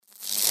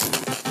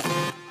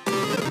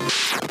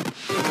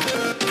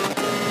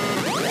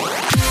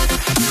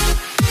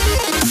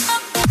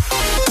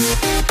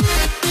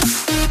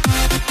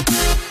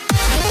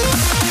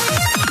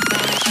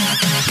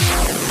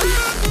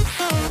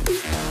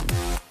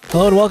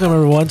Hello and welcome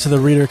everyone to the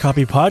Reader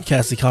Copy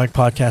Podcast, the comic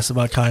podcast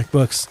about comic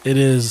books. It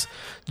is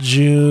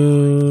June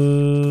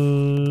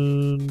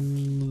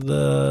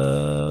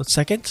the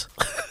 2nd.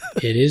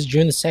 It is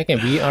June the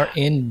 2nd. We are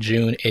in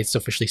June. It's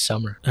officially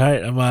summer. All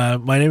right,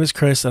 my name is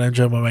Chris and I'm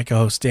joined by my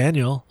co-host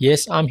Daniel.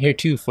 Yes, I'm here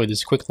too for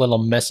this quick little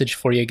message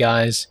for you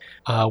guys.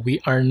 We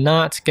are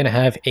not going to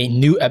have a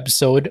new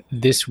episode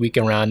this week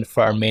around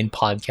for our main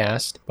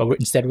podcast, but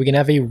instead we're going to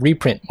have a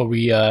reprint where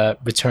we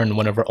return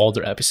one of our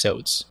older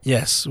episodes.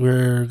 Yes,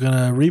 we're going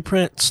to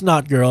reprint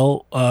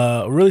Snotgirl,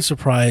 a really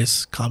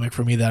surprise comic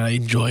for me that I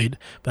enjoyed,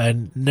 but I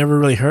never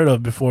really heard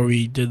of before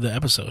we did the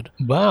episode.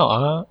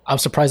 Wow, I'm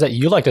surprised that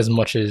you liked it as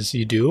much as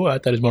you do. I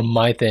thought it was more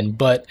my thing,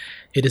 but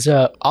it is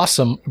a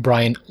awesome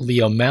Bryan Lee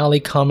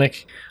O'Malley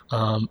comic.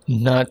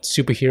 Not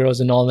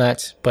superheroes and all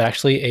that, but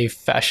actually a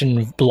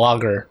fashion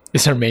blogger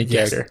is our main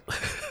character.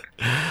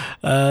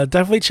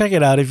 Definitely check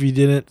it out if you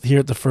didn't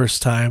hear it the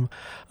first time.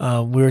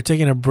 We were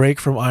taking a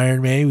break from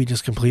Iron Man. We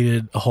just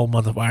completed a whole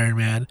month of Iron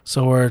Man.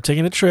 So we're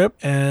taking a trip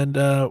and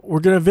we're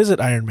going to visit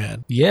Iron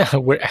Man. Yeah,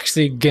 we're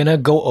actually going to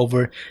go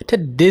over to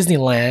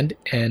Disneyland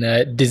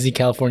and Disney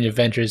California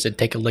Adventures and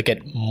take a look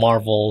at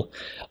Marvel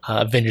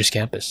Avengers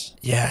Campus.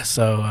 Yeah,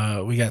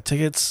 so we got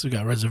tickets, we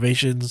got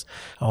reservations.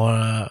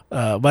 By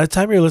the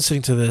time you're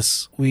listening to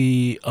this,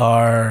 we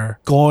are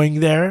going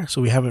there,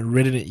 so we haven't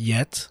ridden it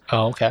yet.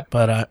 Oh, okay.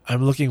 But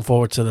I'm looking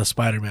forward to the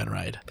Spider-Man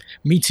ride.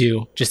 Me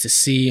too, just to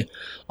see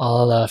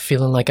all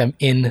feeling like I'm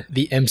in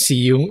the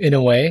MCU in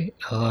a way,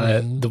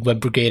 the Web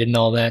Brigade and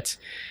all that.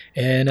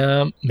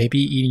 And maybe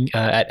eating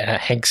at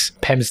Hank's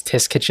Pem's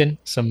Test Kitchen,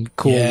 some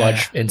cool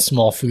large and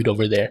small food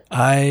over there.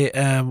 I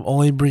am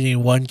only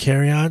bringing one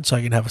carry-on, so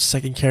I can have a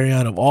second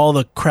carry-on of all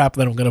the crap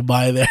that I'm going to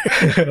buy there.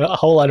 A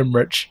whole lot of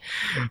merch.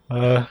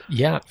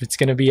 Yeah, it's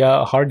going to be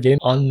a hard game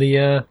on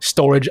the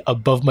storage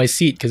above my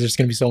seat because there's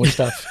going to be so much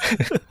stuff.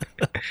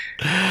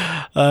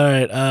 All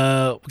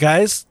right,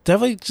 guys,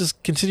 definitely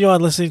just continue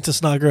on listening to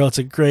Snotgirl. It's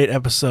a great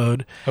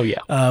episode. Oh,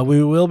 yeah.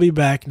 We will be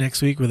back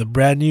next week with a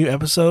brand new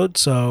episode,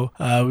 so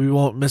we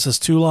won't miss us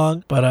too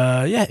long.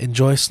 But yeah,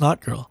 enjoy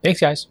Snotgirl.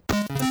 Thanks, guys.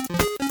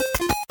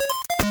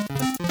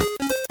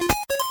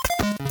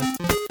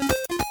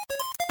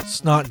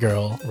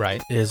 Snotgirl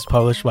Right. is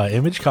published by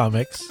Image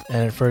Comics,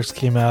 and it first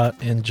came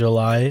out in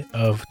July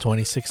of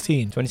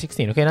 2016.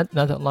 2016. Okay, not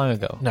that long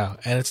ago. No,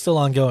 and it's still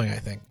ongoing, I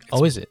think.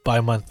 Oh, is it?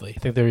 Bi-monthly. I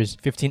think there's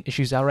 15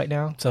 issues out right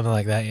now. Something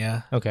like that,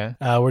 yeah. Okay.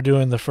 We're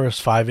doing the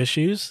first 5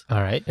 issues.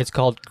 All right. It's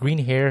called Green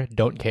Hair,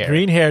 Don't Care.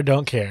 Green Hair,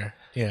 Don't Care.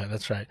 Yeah,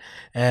 that's right.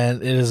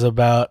 And it is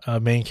about a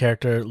main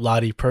character,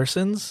 Lottie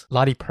Persons.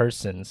 Lottie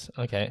Persons.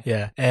 Okay.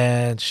 Yeah.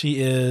 And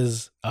she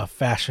is a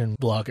fashion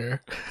blogger.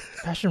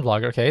 Fashion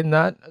blogger. Okay.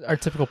 Not our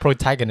typical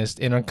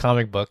protagonist in our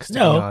comic books, to be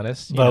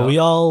honest. But we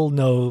all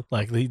know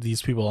like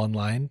these people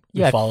online.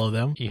 We follow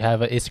them. You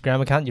have an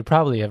Instagram account. You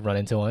probably have run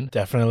into one.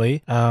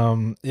 Definitely.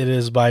 It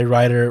is by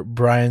writer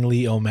Bryan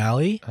Lee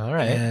O'Malley. All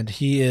right. And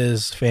he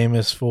is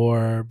famous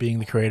for being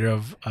the creator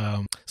of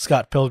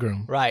Scott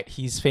Pilgrim. Right.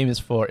 He's famous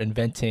for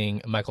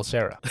inventing Michael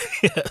Cera.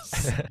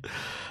 Yes.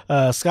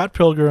 Scott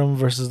Pilgrim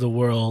versus the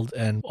World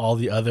and all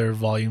the other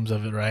volumes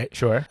of it, right?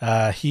 Sure.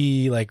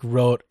 He like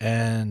wrote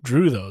and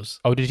drew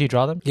those. Oh, did he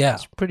draw them? Yeah.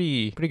 It's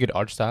pretty good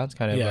art style. It's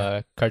kind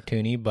of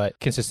cartoony, but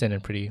consistent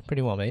and pretty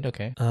well made.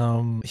 Okay.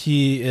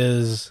 He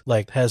is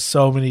like has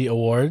so many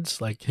awards.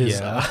 Like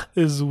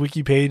his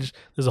wiki page,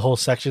 there's a whole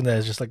section that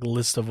is just like a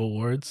list of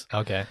awards.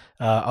 Okay.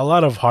 A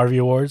lot of Harvey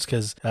Awards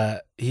because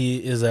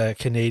he is a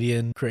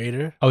Canadian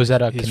creator. Oh, is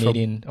that a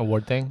Canadian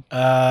award thing?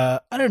 I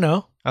don't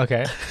know.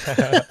 Okay.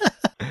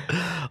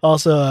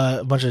 Also,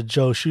 a bunch of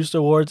Joe Shuster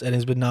Awards, and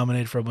he's been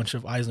nominated for a bunch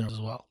of Eisner as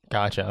well.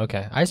 Gotcha.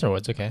 Okay. Eisner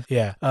Awards. Okay.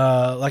 Yeah.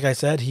 Like I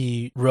said,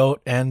 he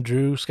wrote and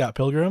drew Scott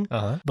Pilgrim,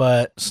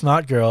 but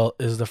Snotgirl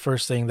is the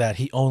first thing that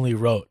he only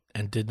wrote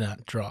and did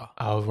not draw.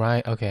 Oh,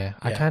 right. Okay.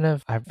 Yeah.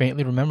 I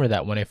faintly remember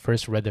that when I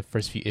first read the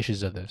first few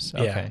issues of this.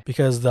 Okay. Yeah,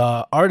 because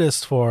the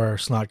artist for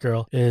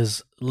Snotgirl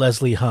is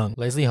Leslie Hung.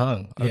 Leslie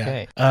Hung.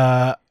 Okay.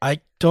 Yeah. I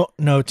don't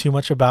know too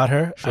much about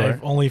her. Sure.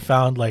 I've only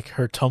found like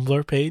her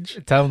Tumblr page.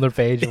 Tumblr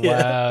page.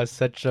 Yeah. Wow.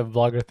 Such a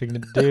blogger thing to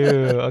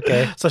do.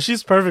 Okay. So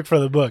she's perfect for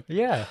the book.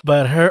 Yeah.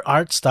 But her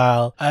art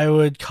style, I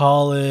would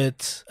call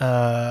it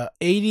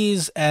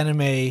 80s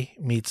anime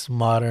meets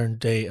modern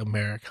day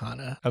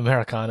Americana.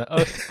 Americana.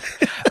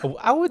 Oh,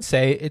 I would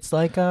say it's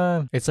like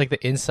the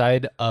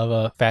inside of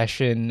a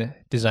fashion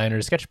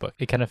designer's sketchbook.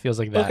 It kind of feels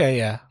like that. Okay,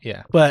 yeah.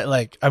 Yeah. But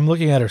like I'm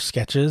looking at her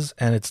sketches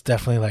and it's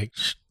definitely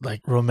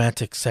like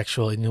romantic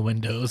sexual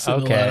innuendos in a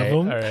lot of them.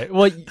 All right.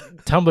 Well,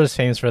 Tumblr's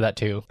famous for that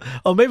too.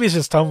 Oh, maybe it's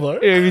just Tumblr.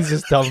 Maybe it's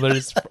just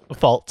Tumblr's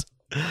fault.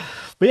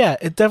 But yeah,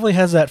 it definitely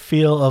has that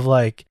feel of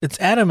like, it's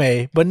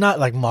anime, but not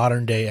like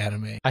modern day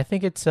anime. I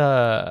think it's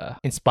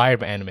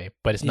inspired by anime,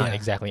 but it's not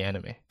exactly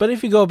anime. But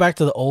if you go back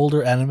to the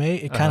older anime,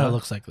 it kind of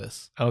looks like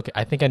this. Okay,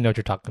 I think I know what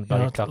you're talking about. You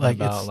know, You're talking like,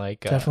 about it's like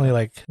definitely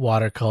like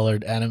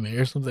watercolored anime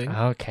or something.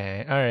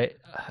 Okay, all right.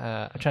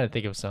 I'm trying to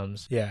think of some.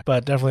 Yeah,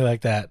 but definitely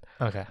like that.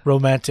 Okay.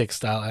 Romantic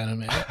style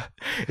anime.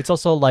 It's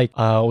also like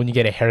when you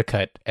get a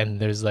haircut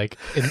and there's like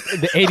in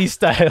the 80s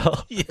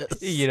style,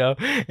 Yes. you know,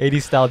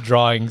 80s style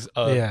drawings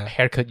of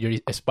haircut you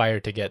aspire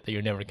to get that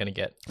you're never going to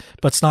get.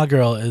 But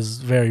Snotgirl is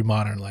very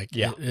modern. Like,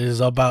 Yeah. it is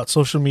about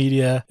social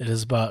media. It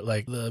is about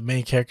like the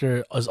main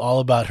character is all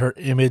about her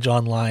image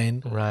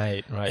online.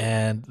 Right.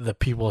 And the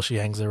people she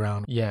hangs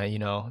around. Yeah, you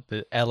know,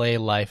 the LA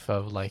life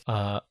of like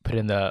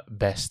putting the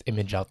best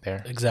image out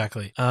there.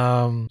 Exactly.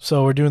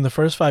 So we're doing the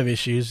first 5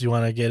 issues. You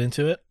want to get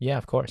into it? Yeah,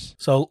 of course.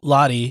 So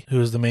Lottie, who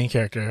is the main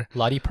character,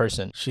 Lottie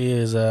Person. she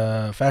is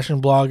a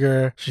fashion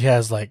blogger. She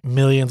has like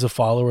millions of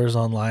followers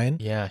online.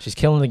 Yeah, she's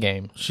killing the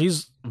game.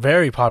 She's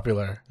very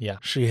popular. Yeah.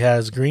 She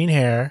has green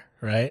hair,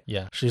 right?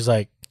 Yeah. She's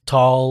like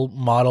tall,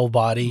 model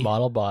body.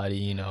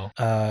 You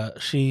know.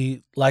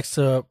 She likes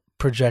to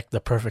project the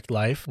perfect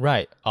life.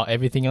 Right.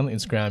 Everything on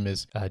Instagram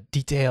is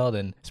detailed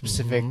and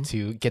specific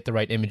to get the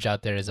right image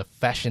out there as a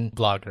fashion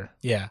blogger.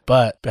 Yeah.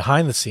 But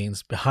behind the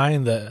scenes,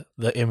 behind the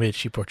image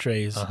she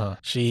portrays,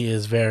 she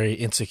is very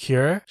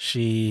insecure.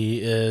 She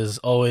is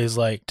always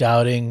like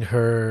doubting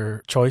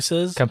her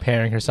choices.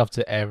 Comparing herself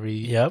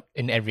to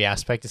in every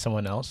aspect to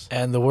someone else.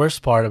 And the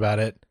worst part about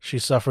it, she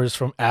suffers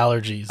from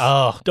allergies.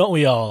 Oh. Don't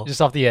we all?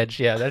 Just off the edge.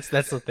 Yeah,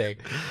 that's the thing.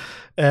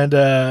 And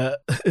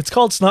it's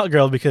called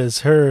Snotgirl because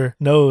her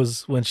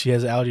nose, when she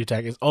has an allergy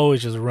attack, is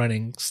always just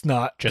running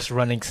snot. Just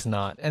running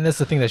snot. And that's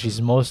the thing that she's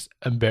most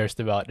embarrassed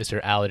about is her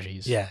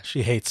allergies. Yeah,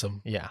 she hates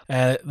them. Yeah.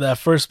 And that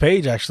first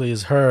page actually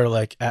is her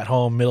like at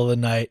home, middle of the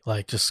night,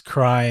 like just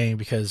crying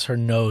because her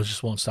nose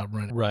just won't stop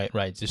running. Right.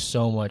 There's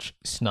so much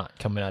snot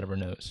coming out of her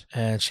nose.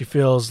 And she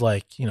feels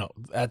like, you know,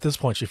 at this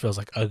point she feels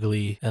like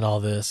ugly and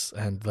all this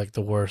and like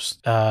the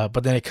worst.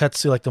 But then it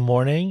cuts to like the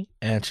morning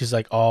and she's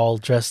like all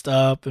dressed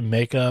up in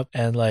makeup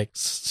and like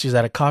she's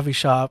at a coffee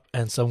shop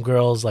and some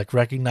girls like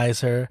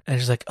recognize her and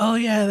she's like, oh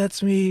yeah,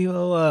 that's me.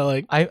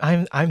 Like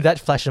I'm that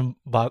fashion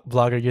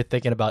blogger you're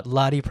thinking about,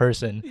 Lottie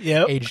Person.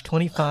 Yep. Age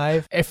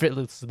 25,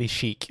 effortlessly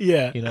chic.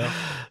 Yeah. You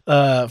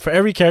know? For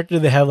every character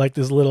they have like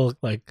this little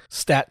like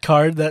stat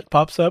card that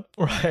pops up.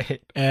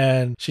 Right.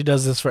 And she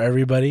does this for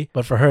everybody.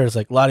 But for her it's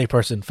like Lottie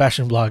Person,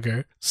 fashion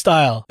blogger,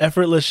 style,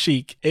 effortless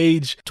chic,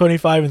 age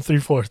 25 and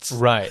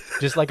 3/4. Right.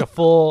 Just like a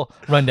full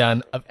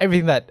rundown of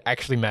everything that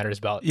actually matters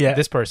about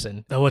this person.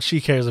 What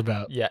she cares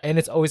about. Yeah. And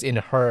it's always in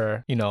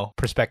her, you know,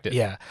 perspective.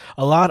 Yeah.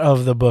 A lot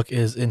of the book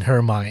is in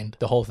her mind.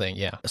 The whole thing.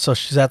 Yeah. So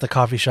she's at the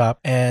coffee shop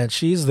and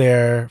she's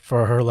there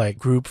for her like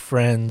group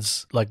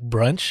friends like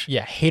brunch.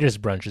 Yeah. Haters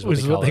brunch is what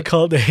they call it. They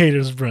call it the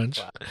haters brunch.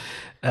 Wow.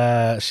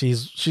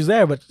 She's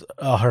there, but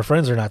her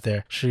friends are not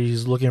there.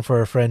 She's looking for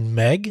her friend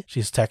Meg.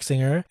 She's texting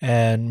her,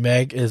 and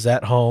Meg is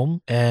at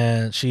home,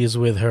 and she is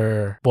with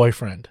her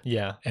boyfriend.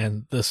 Yeah.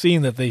 And the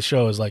scene that they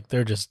show is like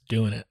they're just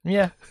doing it.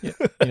 Yeah. You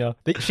know,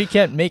 she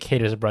can't make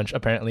haters brunch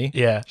apparently.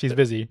 Yeah, she's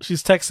busy.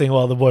 She's texting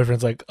while the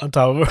boyfriend's like on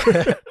top of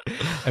her.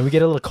 And we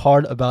get a little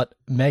card about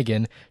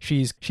Megan.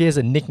 She has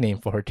a nickname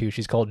for her too.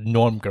 She's called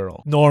Norm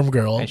Girl. Norm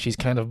Girl. And she's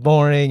kind of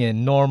boring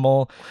and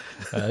normal.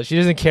 She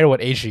doesn't care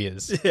what age she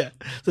is. Yeah.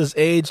 This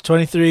age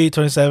 23,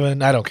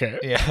 27, I don't care.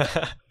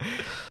 Yeah.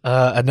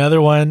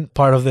 Another one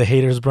part of the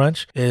haters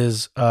brunch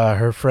is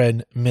her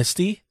friend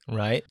Misty.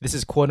 Right. This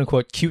is quote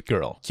unquote cute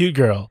girl. Cute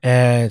girl.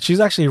 And she's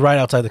actually right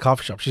outside the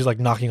coffee shop. She's like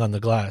knocking on the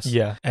glass.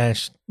 Yeah.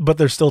 But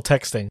they're still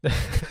texting.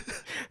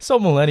 So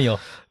millennial.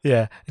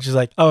 Yeah. And she's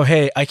like, oh,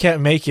 hey, I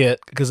can't make it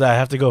because I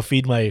have to go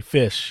feed my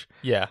fish.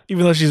 Yeah.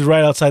 Even though she's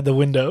right outside the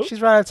window.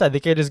 She's right outside. They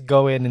can't just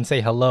go in and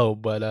say hello,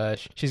 but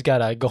she's got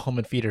to go home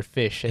and feed her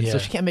fish. And so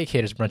she can't make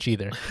haters brunch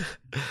either.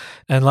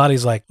 And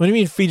Lottie's like, what do you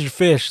mean feed your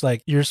fish?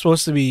 Like, you're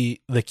supposed to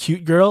be the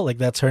cute girl. Like,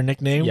 that's her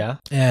nickname. Yeah.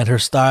 And her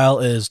style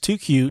is too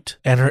cute.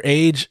 And her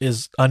age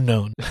is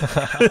unknown.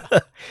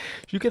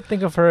 You could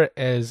think of her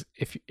as,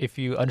 if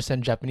you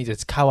understand Japanese,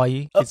 it's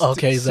kawaii. It's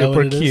okay, is that super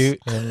what it is? cute.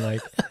 And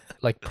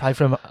like probably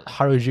from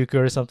Harajuku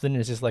or something.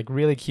 It's just like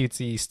really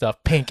cutesy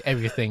stuff, pink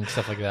everything,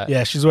 stuff like that.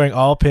 Yeah, she's wearing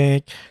all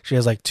pink. She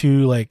has like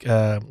 2 like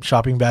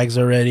shopping bags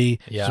already.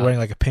 Yeah. She's wearing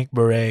like a pink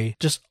beret.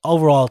 Just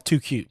overall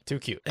too cute. Too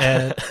cute.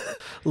 And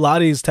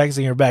Lottie's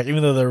texting her back,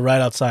 even though they're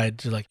right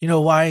outside. She's like, you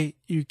know why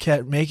you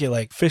can't make it?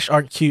 Like, fish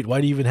aren't cute. Why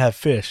do you even have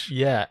fish?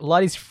 Yeah,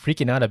 Lottie's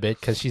freaking out a bit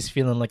because she's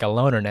feeling like a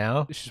loner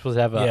now. She's supposed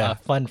to have a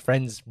fun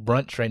friends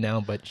brunch right now,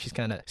 but she's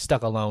kind of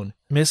stuck alone.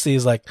 Misty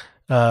is like,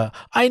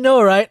 I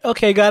know, right?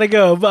 Okay, gotta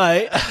go.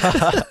 Bye.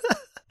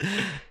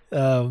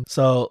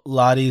 So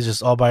Lottie's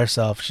just all by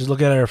herself. She's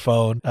looking at her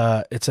phone.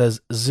 It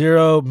says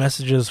 0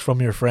 messages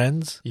from your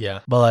friends. Yeah.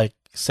 But like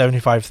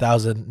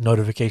 75,000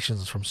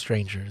 notifications from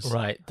strangers.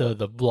 Right. The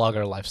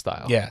blogger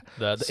lifestyle. Yeah.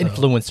 The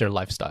influencer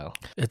lifestyle.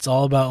 It's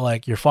all about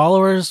like your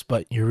followers,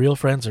 but your real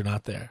friends are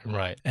not there.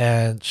 Right.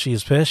 And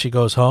she's pissed. She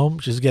goes home.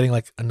 She's getting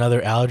like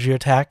another allergy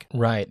attack.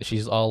 Right.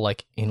 She's all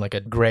like in like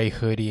a gray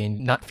hoodie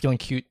and not feeling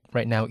cute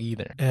right now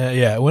either.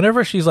 Yeah,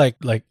 whenever she's like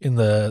in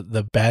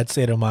the bad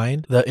state of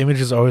mind, the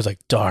images are always like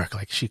dark.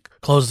 Like she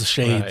closed the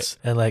shades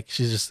and like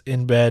she's just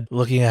in bed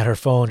looking at her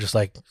phone, just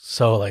like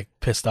so like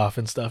pissed off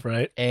and stuff,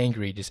 right?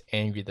 Just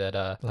angry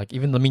that like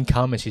even the mean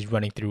comments she's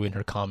running through in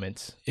her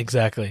comments.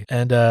 Exactly.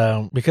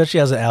 And because she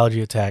has an allergy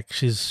attack,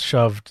 she's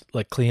shoved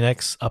like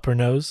Kleenex up her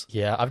nose.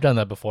 Yeah, I've done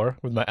that before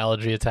with my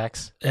allergy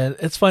attacks. And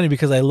it's funny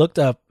because I looked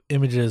up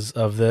images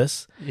of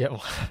this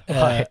of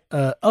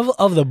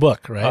the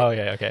book, right? Oh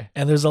yeah, okay.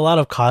 And there's a lot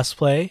of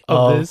cosplay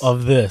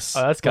of this.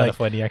 Oh, that's kind of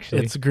funny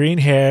actually. It's green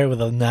hair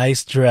with a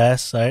nice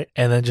dress, right?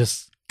 And then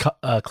just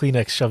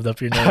Kleenex shoved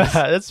up your nose.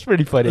 That's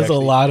pretty funny. There's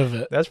actually. a lot of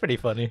it. That's pretty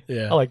funny.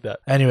 Yeah, I like that.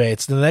 Anyway,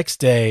 it's the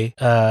next day.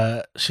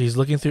 She's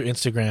looking through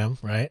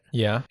Instagram, right?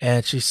 Yeah.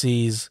 And she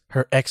sees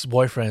her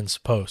ex-boyfriend's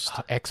post.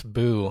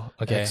 Ex-boo.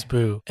 Okay.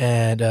 Ex-boo.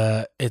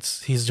 And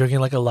he's drinking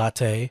like a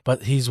latte,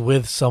 but he's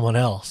with someone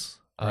else.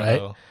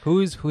 Right? Who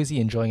is he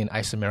enjoying an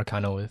ice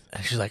Americano with?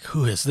 And she's like,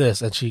 who is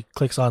this? And she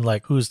clicks on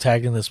like who's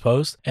tagged in this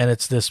post, and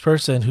it's this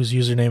person whose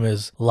username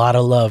is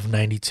Lotta Love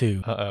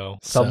 92.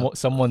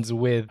 Someone's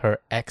with her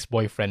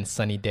ex-boyfriend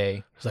Sunny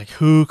Day. It's like,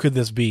 who could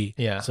this be?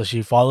 Yeah. So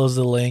she follows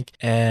the link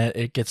and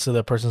it gets to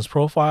the person's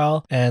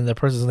profile, and the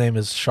person's name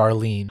is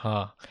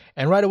Charlene.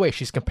 And right away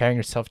she's comparing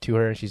herself to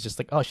her. She's just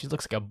like, oh, she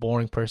looks like a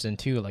boring person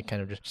too, like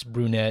kind of just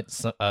brunette,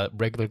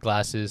 regular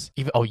glasses,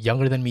 even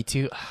younger than me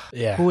too.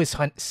 Yeah. Who is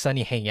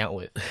Sunny hanging out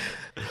with?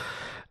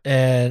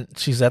 And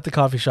she's at the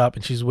coffee shop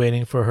and she's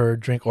waiting for her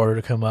drink order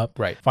to come up.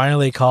 Right.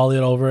 Finally, they call it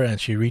over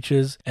and she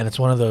reaches, and it's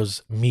one of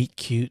those meet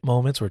cute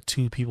moments where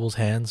two people's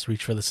hands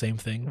reach for the same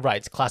thing. Right.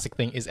 It's a classic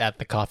thing is at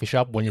the coffee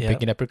shop when you're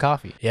picking up your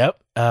coffee.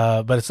 Yep.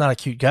 But it's not a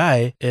cute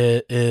guy.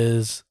 It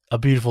is a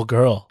beautiful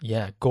girl.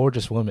 Yeah,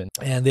 gorgeous woman.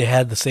 And they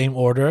had the same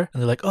order,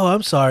 and they're like, oh,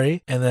 I'm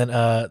sorry. And then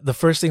the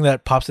first thing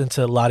that pops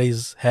into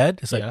Lottie's head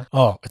is like,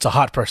 oh, it's a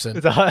hot person.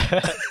 It's a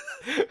hot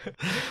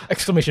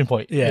exclamation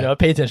point. Yeah. You know,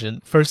 pay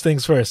attention. First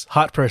things first,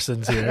 hot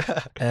person's here.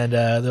 And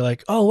they're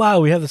like, oh, wow,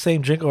 we have the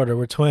same drink order.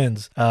 We're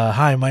twins.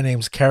 Hi, my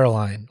name's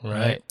Caroline.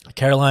 Right.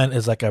 Caroline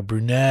is like a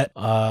brunette,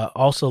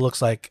 also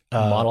looks like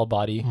model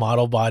body.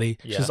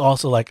 Yeah. She's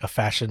also like a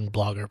fashion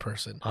blogger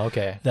person.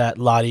 Okay. That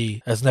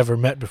Lottie has never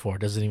met before,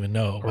 doesn't even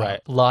know about. Right.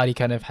 Lottie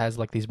kind of has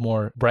like these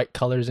more bright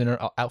colors in her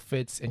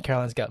outfits, and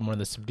Caroline's got more of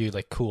the subdued,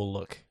 like cool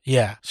look.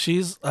 Yeah,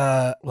 she's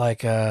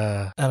like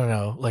I don't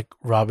know, like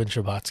Robin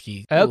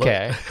Scherbatsky.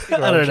 Okay. I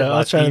don't know. I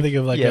was trying to think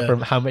of like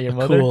from How I Met Your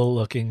Mother. Cool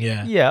looking,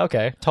 yeah. Yeah,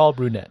 okay. Tall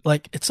brunette.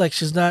 Like it's like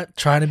she's not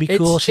trying to be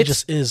cool, she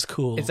just is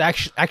cool. It's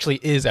actually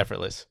is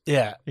effortless.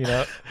 Yeah. You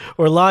know?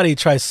 Or Lottie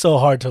tries so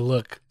hard to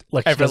look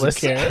like effortless.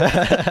 She doesn't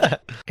care.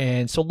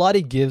 And so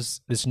Lottie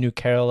gives this new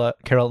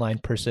Caroline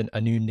person a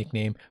new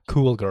nickname,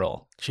 Cool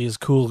Girl. She is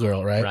Cool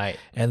Girl, right? Right.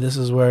 And this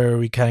is where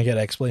we kind of get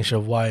an explanation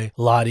of why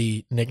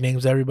Lottie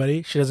nicknames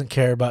everybody. She doesn't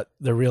care about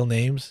the real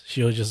names.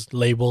 She just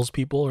labels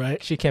people,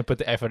 right? She can't put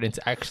the effort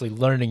into actually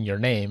learning your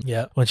name.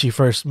 Yeah. When she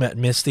first met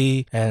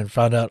Misty and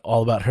found out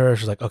all about her,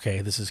 she's like,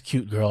 okay, this is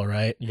Cute Girl,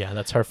 right? Yeah,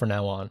 that's her from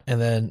now on. And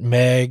then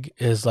Meg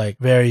is like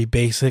very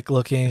basic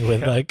looking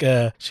with like,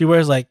 she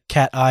wears like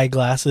cat eye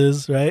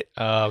glasses, right?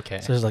 Oh,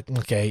 okay. So it's like,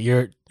 okay,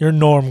 you're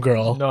norm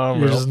girl.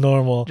 You're just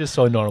normal. Just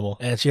so normal.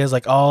 And she has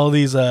like all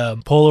these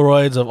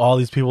Polaroids of all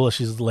these people that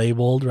she's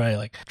labeled, right?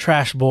 Like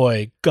trash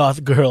boy,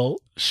 goth girl,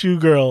 shoe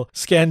girl,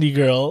 Scandi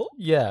girl.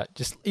 Yeah,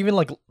 just even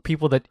like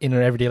people that in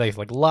her everyday life,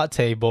 like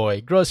latte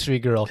boy, grocery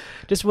girl,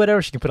 just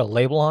whatever she can put a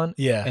label on.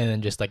 Yeah. And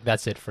then just like,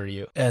 that's it for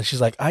you. And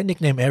she's like, I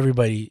nickname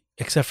everybody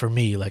except for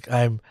me. Like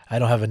I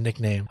don't have a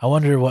nickname. I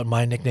wonder what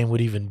my nickname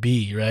would even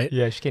be, right?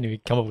 Yeah, she can't even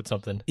come up with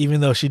something.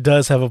 Even though she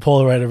does have a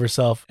Polaroid of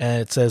herself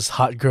and it says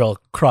hot girl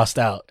crossed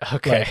out.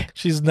 Okay. Like,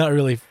 she's not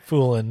really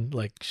fooling.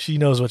 Like she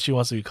knows what she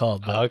wants to be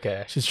called. But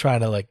okay. She's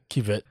trying to like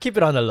keep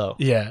it on the low.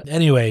 Yeah.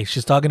 Anyway,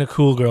 she's talking to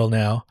Cool Girl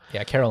now.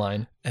 Yeah,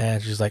 Caroline.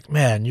 And she's like,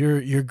 man,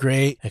 you're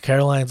great. And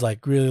Caroline's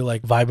like really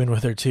like vibing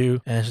with her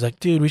too. And she's like,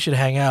 dude, we should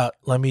hang out.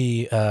 Let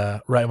me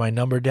write my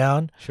number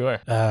down. Sure.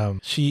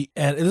 And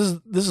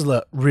this is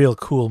a real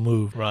cool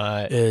move.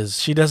 Right.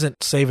 Is she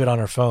doesn't save it on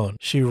her phone.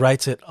 She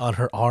writes it on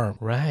her arm.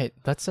 Right.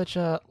 That's such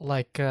a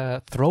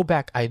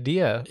throwback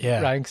idea.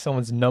 Yeah. Writing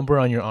someone's number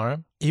on your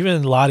arm.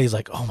 Even Lottie's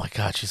like, oh my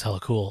God, she's hella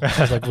cool.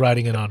 She's like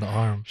writing it on the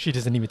arm. She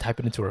doesn't even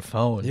type it into her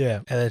phone. Yeah.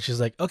 And then she's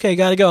like, okay,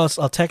 gotta go.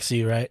 I'll text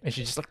you, right? And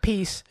she's just like,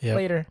 peace,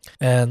 later.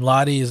 And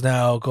Lottie is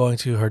now going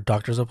to her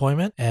doctor's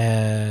appointment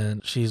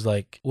and she's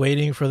like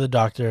waiting for the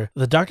doctor.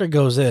 The doctor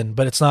goes in,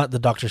 but it's not the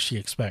doctor she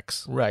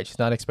expects. Right. She's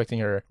not expecting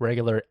her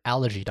regular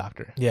allergy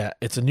doctor. Yeah.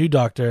 It's a new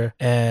doctor.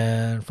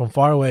 And from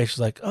far away, she's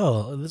like,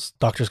 oh, this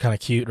doctor's kind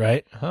of cute,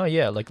 right? Oh,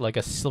 yeah. Like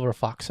a silver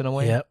fox in a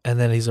way. Yep. And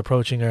then he's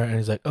approaching her and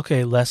he's like,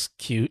 okay, less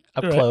cute.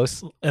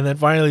 Close. And then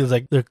finally, it's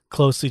like they're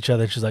close to each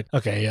other. And she's like,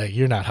 okay, yeah,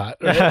 you're not hot.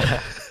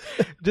 Right?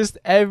 Just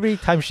every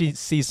time she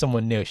sees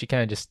someone new, she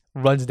kind of just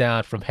runs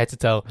down from head to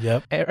toe.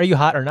 Yep. Are you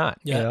hot or not?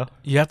 Yeah. You know?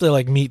 You have to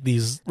like meet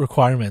these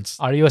requirements.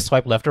 Are you a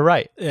swipe left or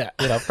right? Yeah.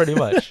 You know, pretty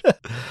much.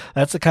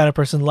 That's the kind of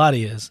person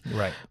Lottie is.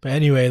 Right. But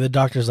anyway, the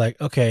doctor's like,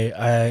 okay,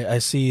 I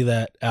see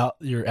that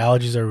your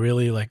allergies are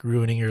really like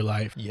ruining your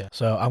life. Yeah.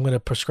 So I'm going to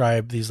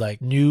prescribe these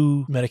like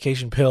new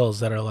medication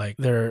pills that are like,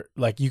 they're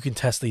like, you can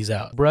test these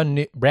out. Brand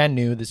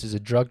new. This is a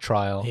drug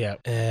trial. Yeah.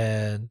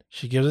 And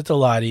she gives it to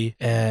Lottie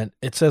and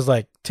it says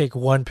like, take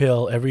one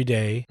pill every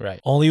day. Right.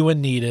 Only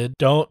when needed.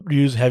 Don't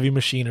use heavy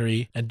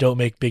machinery and don't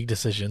make big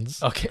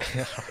decisions. Okay.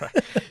 All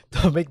right.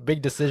 Don't make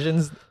big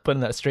decisions.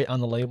 Putting that straight on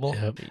the label.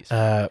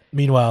 Yep.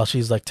 Meanwhile,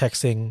 she's like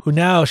texting who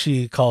now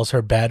she calls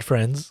her bad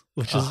friends,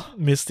 which is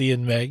Misty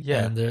and Meg.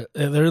 Yeah. And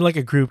they're in like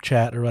a group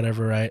chat or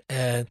whatever, right?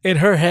 And in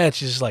her head,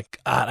 she's just like,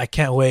 God, I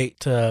can't wait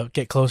to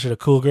get closer to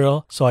Cool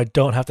Girl so I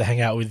don't have to hang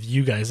out with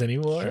you guys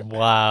anymore.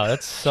 Wow.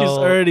 That's so... She's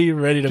already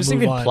ready to just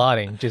move even on.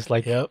 plotting. Just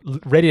like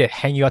ready to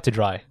hang you out to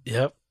dry.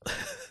 Yep.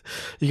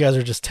 You guys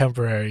are just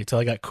temporary till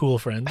I got cool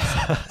friends.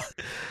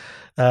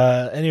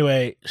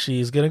 Anyway,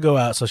 she's gonna go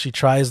out, so she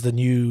tries the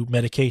new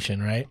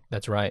medication, right?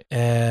 That's right.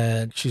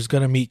 And she's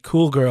gonna meet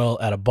Cool Girl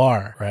at a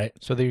bar, right?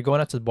 So they're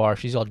going out to the bar.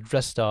 She's all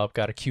dressed up,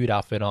 got a cute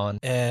outfit on.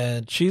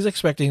 And she's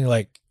expecting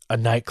like a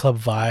nightclub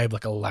vibe,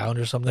 like a lounge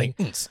or something.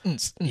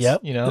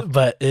 Yep. You know?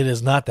 But it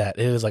is not that.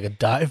 It is like a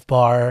dive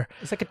bar.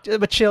 It's like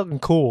a chill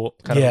and cool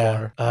kind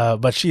of bar.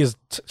 But she's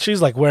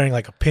like wearing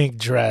like a pink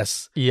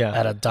dress Yeah.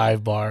 at a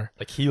dive bar.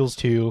 Like heels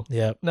too.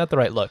 Yep. Not the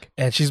right look.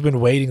 And she's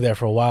been waiting there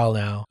for a while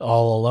now,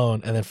 all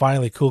alone. And then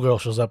finally Cool Girl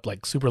shows up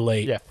like super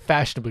late. Yeah,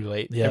 fashionably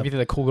late. Yep. Everything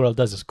that Cool Girl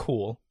does is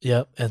cool.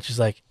 Yep. And she's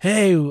like,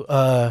 hey,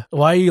 why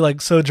are you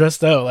like so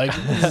dressed out? Like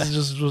this is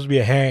just supposed to be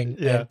a hang.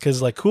 Yeah.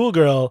 Because like Cool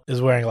Girl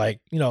is wearing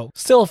like, you know,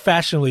 still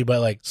fashionably,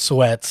 but like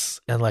sweats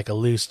and like a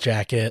loose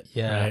jacket.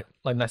 Yeah. Right?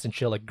 Like nice and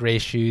chill, like gray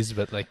shoes,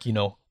 but like, you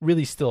know,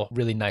 really still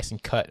really nice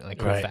and cut and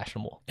like real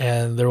fashionable.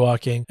 And they're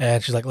walking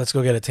and she's like, let's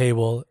go get a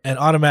table. And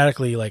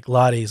automatically like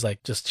Lottie's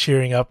like just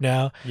cheering up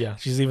now. Yeah.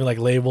 She's even like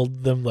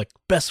labeled them like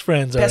best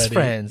friends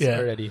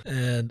already.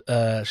 And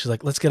she's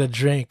like, let's get a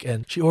drink.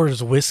 And she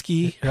orders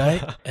whiskey,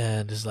 right?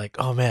 And is like,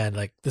 oh man,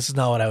 like this is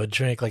not what I would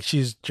drink. Like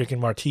she's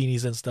drinking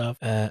martinis and stuff.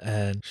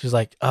 And she's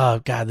like, oh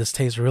God, this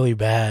tastes really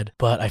bad,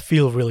 but I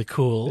feel really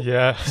cool.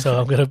 Yeah. So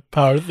I'm going to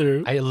power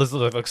through. It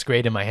looks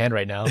great in my hand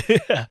right now.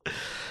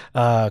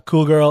 Yeah.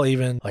 Cool Girl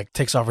even like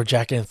takes off her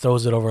jacket and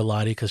throws it over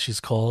Lottie because she's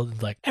cold.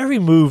 And, like every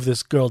move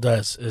this girl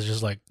does is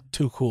just like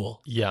too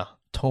cool. Yeah,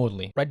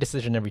 totally. Right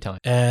decision every time.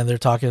 And they're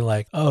talking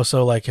like, oh,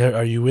 so like,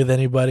 are you with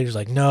anybody? She's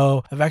like,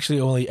 no, I've actually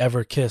only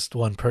ever kissed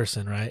one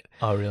person, right?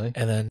 Oh, really?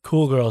 And then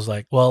Cool Girl's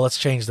like, well, let's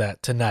change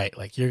that tonight.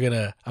 Like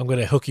I'm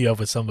gonna hook you up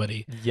with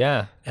somebody.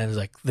 Yeah. And it's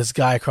like, this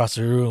guy across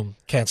the room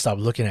can't stop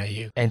looking at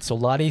you. And so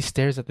Lottie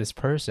stares at this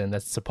person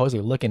that's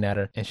supposedly looking at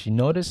her, and she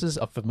notices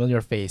a familiar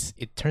face.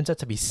 It turns out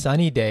to be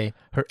Sunny Day,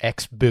 her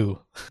ex-boo.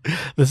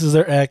 This is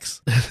her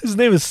ex. His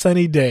name is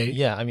Sunny Day.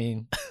 Yeah, I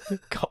mean,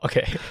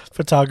 okay.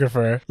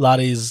 Photographer,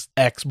 Lottie's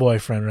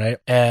ex-boyfriend, right?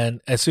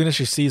 And as soon as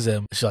she sees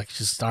him,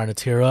 she's starting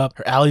to tear up.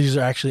 Her allergies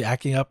are actually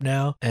acting up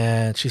now.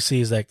 And she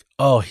sees like,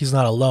 oh, he's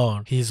not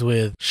alone. He's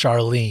with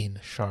Charlene.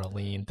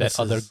 That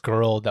other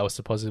girl that was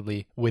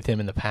supposedly with him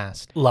in the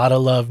past. Lotta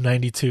Love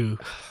 92.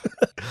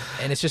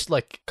 And it's just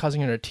like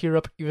causing her to tear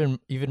up even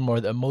more.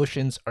 The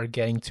emotions are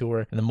getting to her,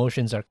 and the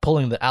emotions are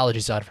pulling the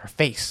allergies out of her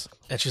face.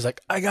 And she's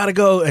like, I gotta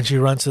go. And she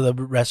runs to the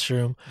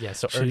restroom. Yeah,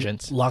 so she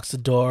urgent. Locks the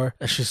door.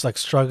 And she's like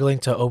struggling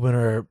to open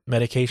her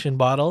medication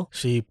bottle.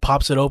 She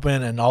pops it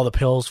open and all the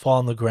pills fall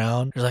on the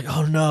ground. She's like,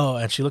 oh no.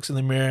 And she looks in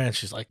the mirror and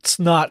she's like,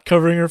 snot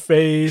covering her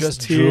face.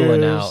 Just tears.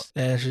 drooling out.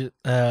 And she,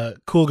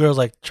 Cool Girl's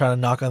like trying to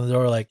knock on the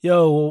door, like,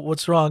 yo,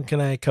 what's wrong? Can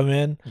I come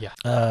in?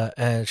 Yeah.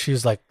 And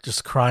she's like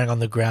just crying on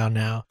the ground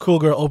now. Cool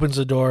Girl opens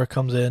the door,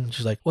 comes in.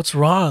 She's like, what's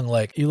wrong?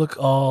 Like, you look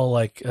all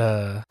like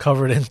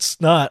covered in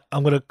snot.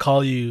 I'm going to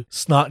call you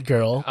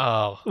Snotgirl.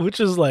 Oh. Which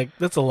is like,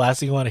 that's the last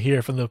thing you want to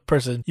hear from the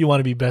person you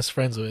want to be best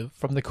friends with.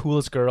 From the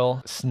coolest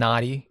girl,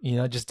 Snotty, you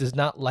know, just does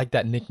not like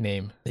that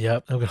nickname.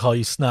 Yep, I'm going to call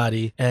you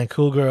Snotty. And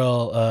Cool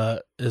Girl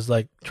is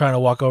like trying to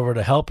walk over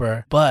to help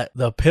her. But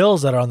the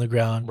pills that are on the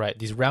ground. Right,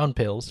 these round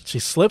pills. She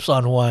slips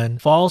on one,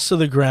 falls to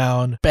the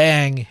ground,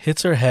 bang,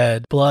 hits her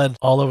head, blood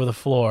all over the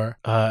floor.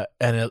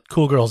 And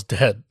Cool Girl's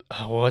dead.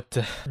 What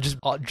the?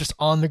 Just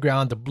on the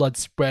ground, the blood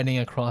spreading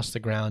across the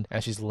ground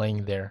as she's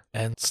laying there.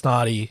 And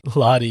Snotty,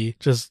 Lottie,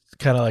 just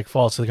kind of like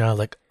falls to the ground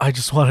like, I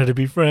just wanted to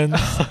be friends.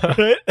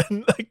 Right?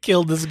 And I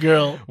killed this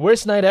girl.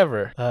 Worst night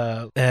ever.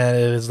 And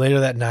it is later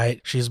that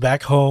night. She's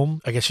back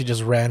home. I guess she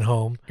just ran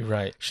home.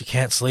 Right. She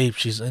can't sleep.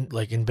 She's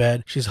in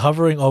bed. She's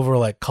hovering over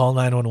like call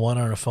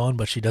 911 on her phone,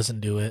 but she doesn't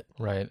do it.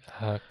 Right.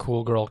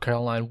 Cool girl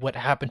Caroline, what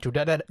happened to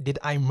that? Did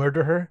I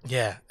murder her?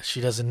 Yeah,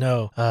 she doesn't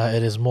know.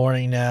 It is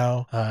morning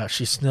now.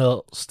 She still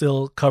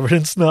still covered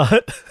in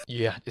snot.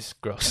 Yeah, it's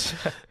gross.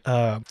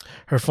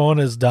 Her phone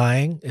is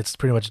dying. It's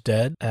pretty much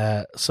dead.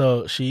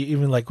 So she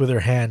even like with her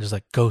hand just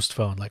like ghost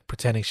phone, like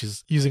pretending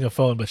she's using a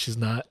phone, but she's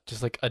not.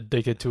 Just like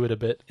addicted to it a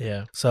bit.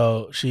 Yeah.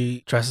 So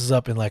she dresses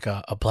up in like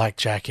a black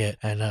jacket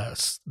and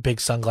big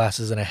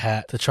sunglasses and a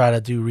hat to try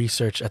to do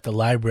research at the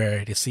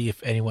library to see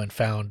if anyone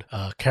found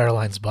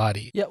Caroline's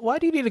body. Yeah, why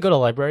do you need to go to the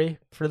library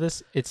for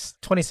this? It's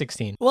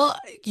 2016. Well,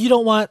 you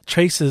don't want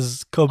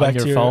traces go back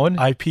your to your phone?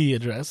 IP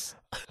address.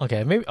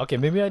 Okay,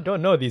 maybe I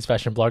don't know these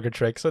fashion blogger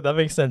tricks, so that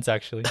makes sense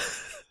actually.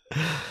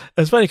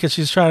 It's funny because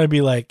she's trying to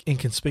be like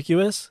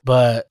inconspicuous,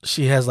 but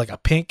she has like a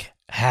pink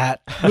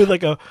hat with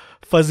like a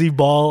fuzzy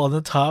ball on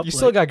the top. You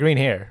still got green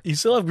hair. You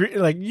still have green,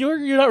 like you're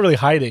not really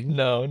hiding.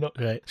 No.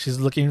 Right. She's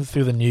looking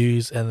through the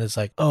news and it's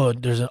like, oh,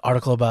 there's an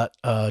article about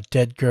a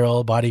dead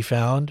girl body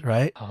found,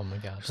 right? Oh my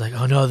gosh. She's like,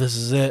 oh no, this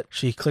is it.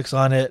 She clicks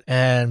on it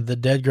and the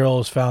dead girl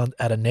was found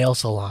at a nail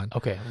salon.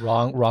 Okay,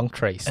 wrong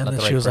trace. And not then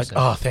the she right was person.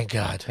 like, oh, thank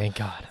God. Thank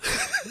God.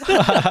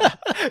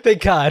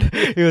 Thank God.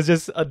 It was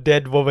just a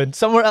dead woman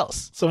somewhere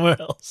else. Somewhere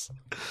else.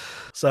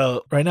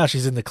 So right now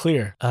she's in the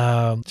clear.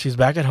 She's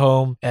back at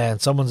home and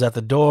someone's at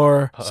the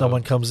door. Uh-oh.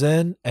 Someone comes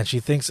in and she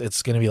thinks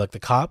it's going to be like the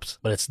cops,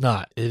 but it's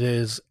not. It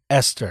is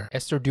Esther.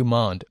 Esther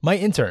Dumond, my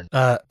intern.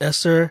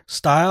 Esther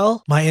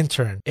Style, my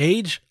intern.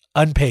 Age,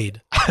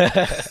 unpaid.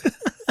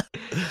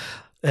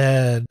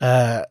 And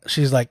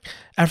she's like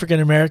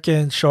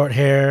African-American, short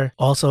hair,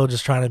 also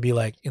just trying to be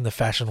like in the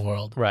fashion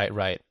world.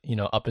 Right. You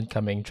know, up and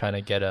coming, trying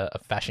to get a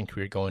fashion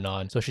career going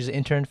on. So she's an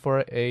intern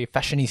for a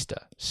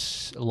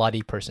fashionista,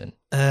 Lottie person.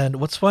 And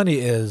what's funny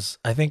is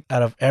I think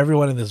out of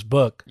everyone in this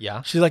book,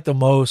 Yeah. she's like the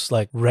most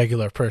like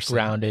regular person.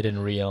 Grounded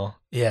and real.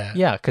 Yeah.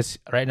 Yeah, because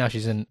right now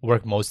she's in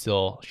work mode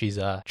still. She's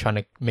trying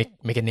to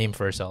make a name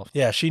for herself.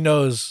 Yeah, she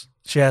knows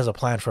she has a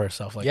plan for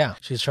herself. Like, Yeah.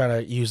 she's trying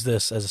to use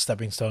this as a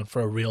stepping stone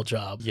for a real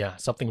job. Yeah,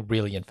 something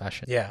really in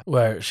fashion. Yeah,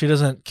 where she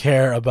doesn't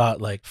care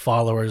about like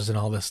followers and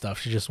all this stuff.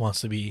 She just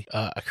wants to be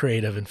a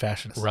creative in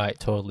fashion. Right,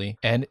 totally.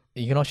 And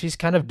you know, she's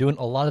kind of doing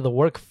a lot of the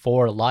work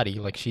for Lottie.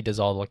 Like she does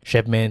all like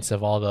shipments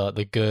of all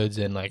the goods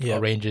and like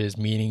arranges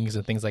meetings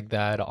and things like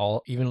that.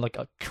 All even like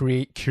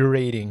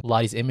curating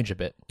Lottie's image a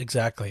bit.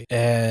 Exactly.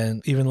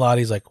 And even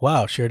Lottie's like,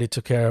 wow, she already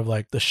took care of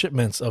like the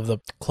shipments of the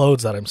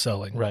clothes that I'm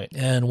selling. Right.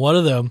 And one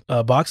of them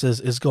boxes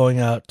is going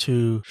out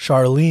to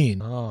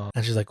Charlene. Oh.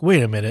 And she's like,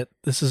 wait a minute,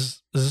 this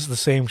is the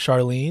same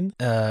Charlene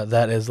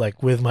that is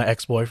like with my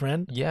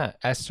ex-boyfriend? Yeah,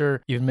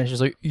 Esther even mentions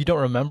like you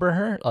don't remember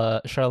her,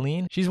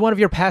 Charlene? She's one of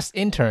your past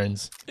interns.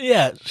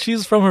 Yeah,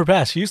 she's from her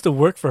past. She used to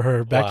work for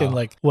her back in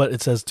like what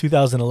it says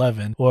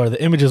 2011, or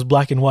the image is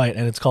black and white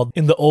and it's called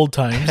In the Old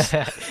Times.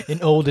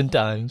 In olden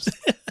times.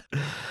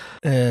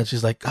 And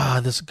she's like,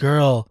 this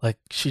girl, like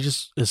she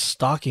just is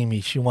stalking me.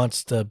 She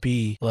wants to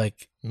be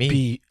like Me.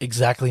 be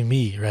exactly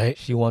me, right?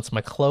 She wants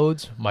my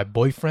clothes, my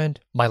boyfriend,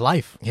 my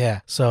life. Yeah.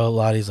 So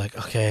Lottie's like,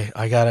 okay,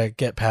 I gotta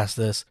get past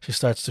this. She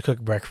starts to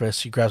cook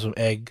breakfast. She grabs some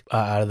egg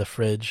out of the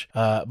fridge,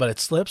 but it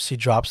slips. She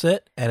drops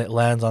it, and it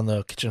lands on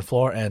the kitchen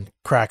floor and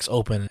cracks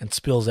open and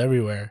spills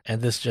everywhere.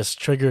 And this just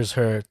triggers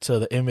her to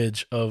the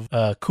image of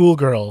a cool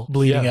girl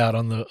bleeding out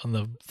on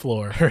the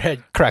floor. Her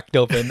head cracked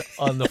open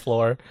on the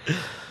floor.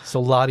 So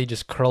Lottie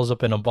just curls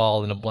up in a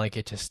ball in a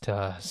blanket, just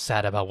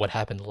sad about what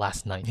happened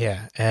last night.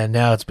 Yeah. And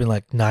now it's been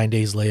like 9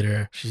 days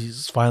later.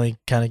 She's finally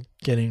kind of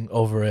getting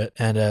over it,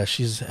 and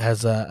she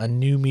has a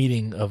new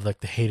meeting of like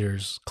the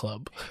haters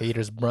club.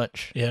 Haters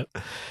brunch. Yep.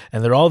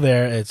 And they're all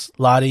there. It's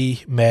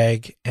Lottie,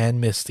 Meg,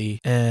 and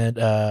Misty. And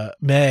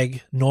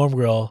Meg, Norm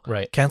Girl,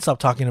 Right. can't stop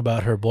talking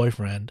about her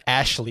boyfriend.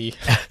 Ashley.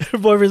 Her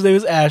boyfriend's name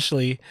is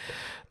Ashley.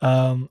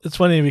 It's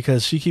funny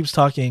because she keeps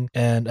talking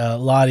and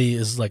Lottie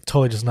is like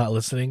totally just not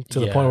listening to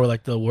the point where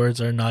like the words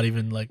are not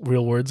even like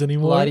real words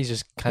anymore. Lottie's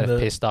just kind of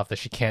pissed off that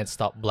she can't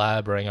stop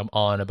blabbering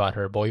on about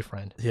her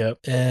boyfriend. Yep.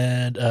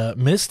 And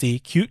Misty,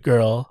 cute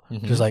girl,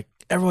 she's like,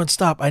 everyone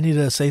stop, I need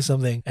to say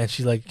something. And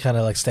she like kind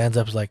of like stands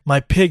up, is like,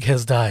 my pig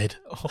has died.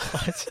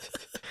 What?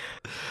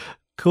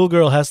 Cool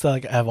girl has to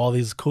like have all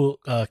these cool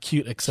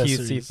cute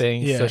accessories. Cutesy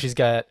things. Yeah. So she's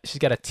got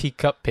a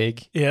teacup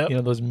pig. Yeah. You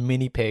know, those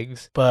mini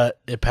pigs. But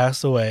it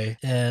passed away.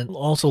 And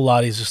also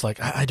Lottie's just like,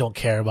 I don't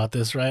care about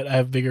this, right? I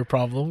have bigger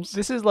problems.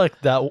 This is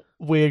like that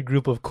weird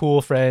group of cool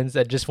friends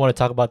that just want to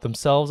talk about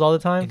themselves all the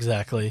time.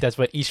 Exactly. That's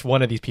what each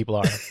one of these people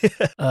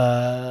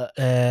are.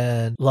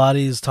 And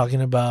Lottie's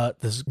talking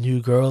about this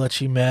new girl that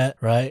she met,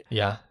 right?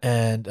 Yeah.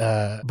 And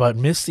but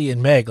Misty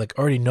and Meg like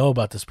already know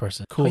about this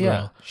person. Cool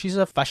girl. She's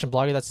a fashion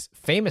blogger that's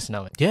famous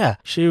now. Yeah,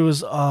 she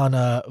was on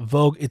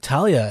Vogue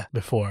Italia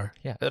before.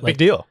 Yeah, Like, big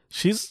deal.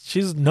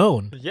 She's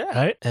known. Yeah.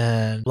 Right?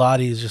 And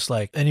Lottie's just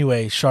like,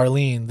 anyway,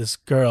 Charlene, this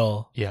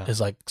girl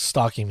is like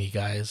stalking me,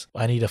 guys.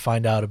 I need to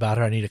find out about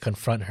her. I need to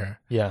confront her.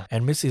 Yeah.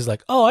 And Missy's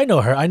like, oh, I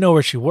know her. I know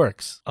where she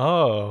works.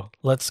 Oh.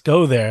 Let's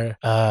go there.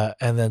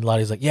 And then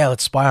Lottie's like, yeah,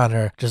 let's spy on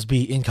her. Just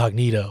be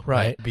incognito.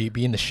 Right?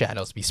 Be in the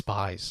shadows, be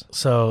spies.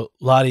 So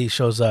Lottie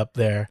shows up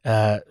there.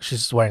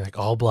 She's wearing like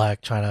all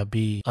black, trying to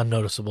be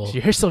unnoticeable.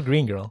 Your hair's still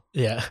green, girl.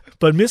 Yeah.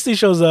 But Misty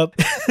shows up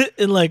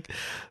in like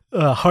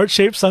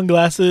heart-shaped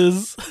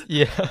sunglasses,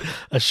 Yeah.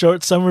 a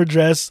short summer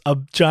dress, a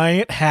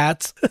giant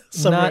hat,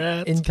 summer Not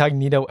hat.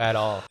 incognito at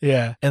all.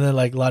 Yeah. And then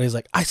like Lottie's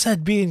like, I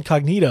said be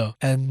incognito.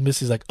 And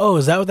Missy's like, oh,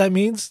 is that what that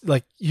means?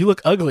 Like, you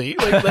look ugly.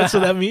 Like, that's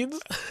what that means?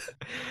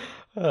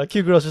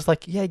 Cute girl's just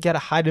like, yeah, you gotta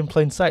hide in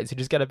plain sight. So you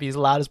just gotta be as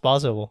loud as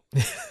possible.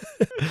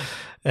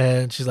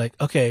 And she's like,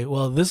 okay,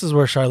 well, this is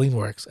where Charlene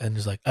works. And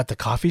he's like, at the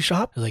coffee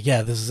shop? He's like,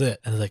 yeah, this is it.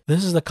 And he's like,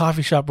 this is the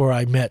coffee shop where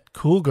I met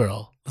Cool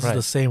Girl. This is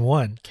the same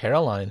one.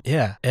 Caroline.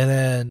 Yeah. And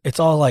then it's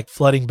all like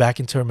flooding back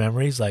into her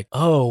memories. Like,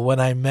 oh, when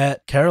I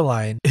met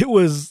Caroline, it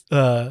was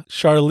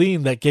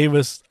Charlene that gave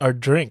us our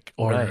drink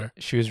order.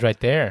 Right. She was right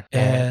there.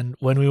 And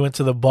when we went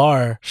to the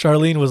bar,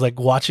 Charlene was like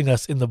watching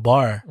us in the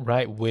bar.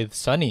 Right, with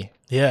Sunny.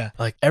 Yeah.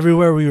 Like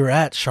everywhere we were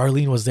at,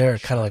 Charlene was there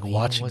kind of like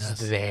watching was us.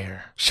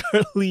 there.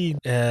 Charlene.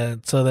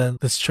 And so then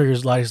this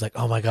triggers Lottie's like,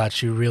 oh my God,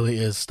 she really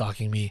is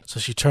stalking me. So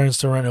she turns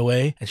to run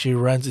away and she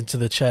runs into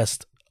the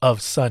chest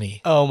of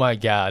Sunny. Oh my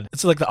God.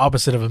 It's like the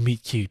opposite of a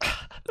meet cute.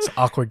 It's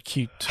awkward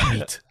cute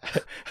meet.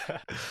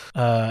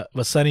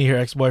 But Sunny, her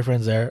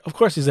ex-boyfriend's there. Of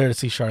course he's there to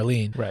see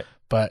Charlene. Right.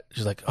 But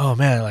she's like, oh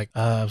man, like,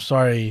 I'm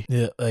sorry,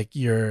 like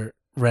you're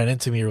ran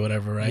into me or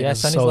whatever, right? Yeah,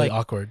 it's Sunny's so like,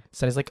 awkward.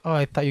 Sunny's like, oh,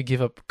 I thought you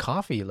give up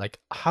coffee. Like,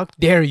 how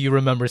dare you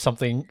remember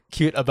something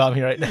cute about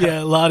me right now?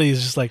 Yeah,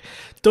 Lottie's just like,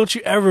 don't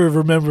you ever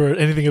remember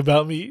anything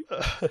about me?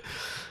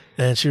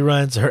 And she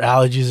runs. Her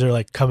allergies are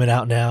like coming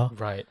out now.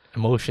 Right.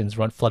 Emotions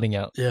run flooding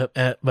out. Yep.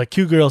 And my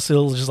cute girl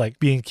still just like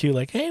being cute,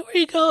 like, hey, where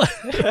you going?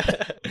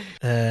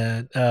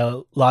 And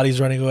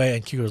Lottie's running away,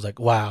 and cute girl's like,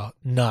 wow,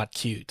 not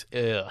cute.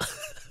 Ugh.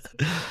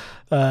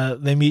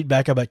 They meet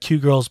back up at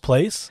cute girl's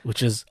place,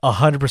 which is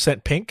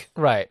 100% pink.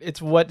 Right.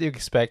 It's what you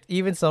expect.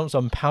 Even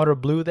some powder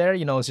blue there,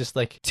 you know, it's just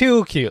like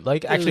too cute.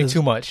 Like actually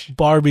too much.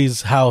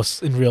 Barbie's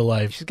house in real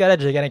life. She's got a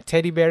gigantic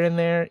teddy bear in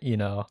there, you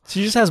know.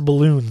 She just has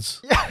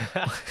balloons.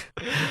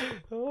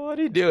 What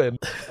are you doing?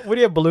 What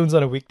do you have balloons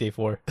on a weekday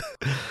for?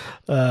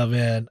 Oh,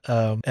 man.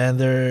 And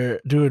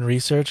they're doing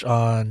research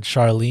on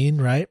Charlene,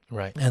 right?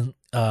 Right. And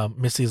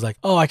Missy's like,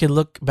 oh, I could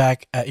look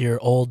back at your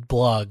old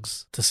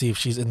blogs to see if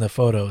she's in the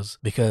photos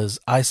because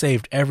I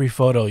saved every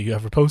photo you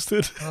ever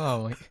posted.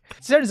 Oh, my.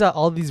 It turns out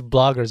all these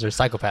bloggers are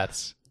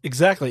psychopaths.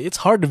 Exactly. It's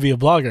hard to be a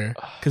blogger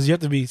because you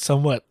have to be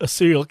somewhat a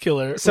serial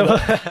killer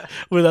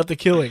without the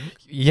killing.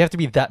 You have to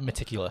be that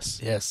meticulous.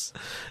 Yes.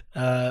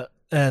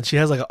 And she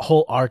has like a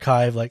whole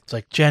archive, like it's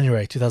like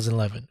January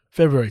 2011,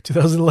 February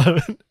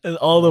 2011, and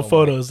all the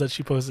photos that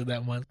she posted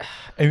that month.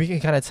 And we can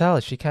kind of tell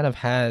she kind of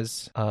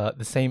has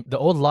the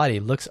old Lottie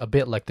looks a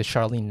bit like the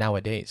Charlene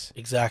nowadays.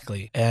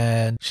 Exactly.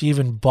 And she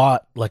even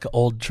bought like an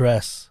old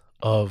dress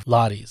of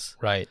Lottie's.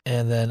 Right.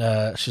 And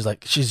then she's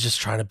like, she's just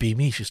trying to be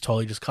me. She's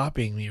totally just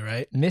copying me,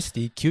 right?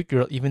 Misty, cute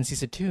girl, even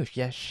sees it too.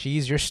 Yeah,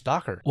 she's your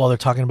stalker. While they're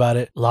talking about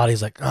it,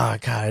 Lottie's like, oh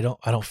God,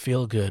 I don't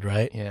feel good,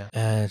 right? Yeah.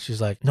 And she's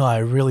like, no, I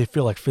really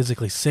feel like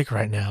physically sick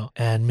right now.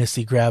 And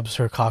Misty grabs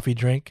her coffee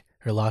drink,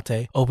 her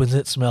latte, opens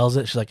it, smells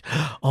it. She's like,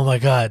 oh my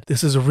God,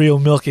 this is real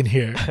milk in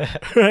here.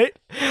 Right?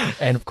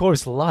 And of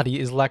course,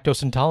 Lottie is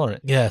lactose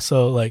intolerant. Yeah.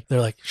 So like,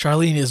 they're like,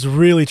 Charlene is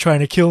really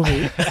trying to kill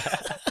me.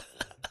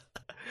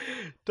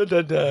 Dun,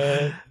 dun,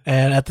 dun.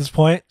 And at this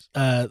point,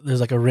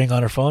 there's like a ring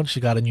on her phone. She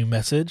got a new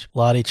message.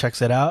 Lottie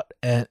checks it out,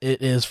 and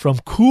it is from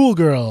Cool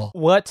Girl.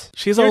 What?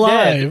 She's You're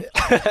alive.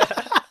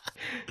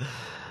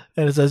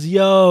 And it says,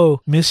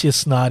 yo, miss you,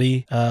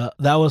 Snotty.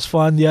 That was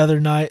fun the other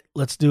night.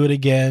 Let's do it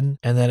again.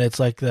 And then it's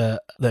like the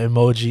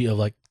emoji of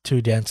like two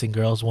dancing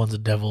girls. One's a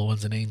devil,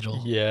 one's an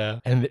angel. Yeah.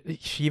 And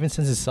she even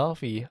sends a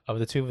selfie of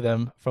the two of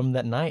them from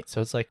that night.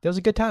 So it's like, that was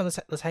a good time.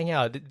 Let's hang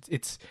out.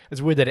 It's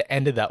weird that it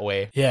ended that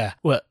way. Yeah.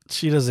 Well,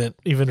 she doesn't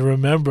even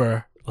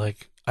remember.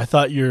 Like, I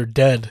thought you're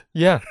dead.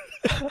 Yeah.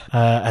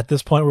 At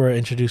this point, we're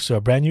introduced to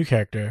a brand new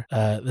character.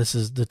 This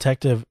is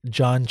Detective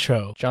John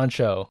Cho. John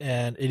Cho.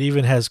 And it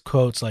even has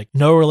quotes like,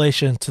 no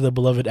relation to the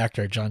beloved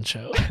actor John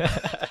Cho.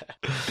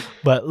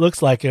 But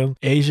looks like him.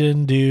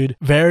 Asian dude.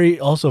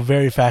 Also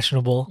very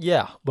fashionable.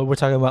 Yeah, but we're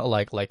talking about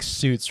like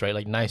suits, right?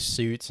 Like nice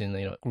suits and,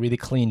 you know, really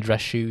clean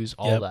dress shoes,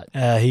 all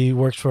that. He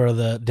works for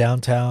the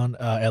downtown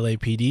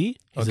LAPD.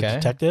 He's a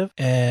detective.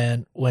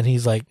 And when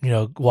he's like, you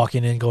know,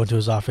 walking in, going to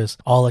his office,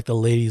 all like the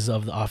ladies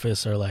of the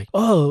office are like,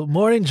 oh,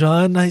 morning,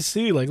 John. Nice to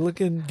see you. Like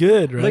looking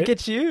good, right? Look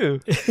at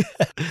you.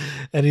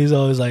 And he's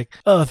always like,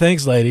 oh,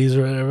 thanks, ladies,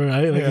 or whatever,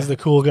 right? Like he's the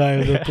cool guy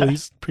of the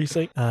police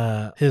precinct.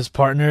 His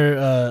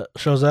partner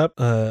shows up.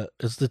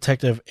 It's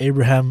Detective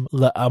Abraham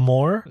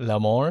Lamore.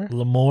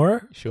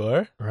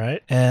 Sure.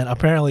 Right. And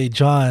apparently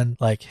John,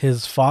 like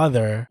his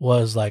father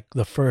was like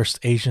the first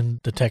Asian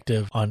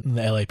detective on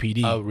the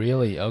LAPD. Oh,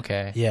 really?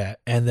 Okay. Yeah.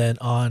 And then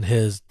on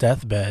his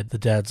deathbed, the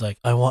dad's like,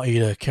 I want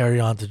you to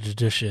carry on the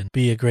tradition,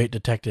 be a great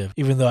detective,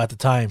 even though at the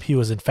time he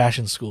was in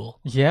fashion school.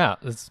 Yeah.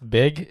 It's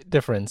big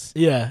difference.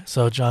 Yeah.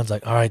 So John's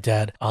like, all right,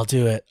 Dad, I'll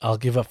do it. I'll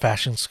give up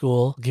fashion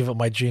school, give up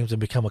my dreams and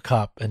become a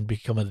cop and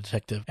become a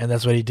detective. And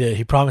that's what he did.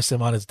 He promised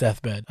him on his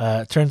deathbed.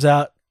 Turns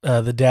out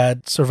the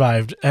dad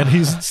survived and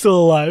he's still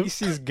alive.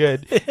 He's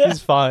good.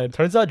 He's fine.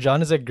 Turns out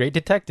John is a great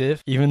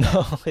detective, even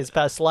though his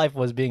past life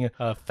was being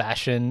a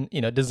fashion,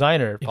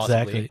 designer.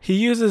 Possibly. Exactly. He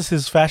uses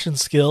his fashion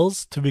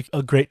skills to be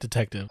a great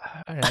detective.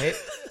 All right.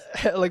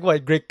 Like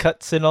what? Great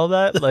cuts and all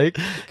that. Like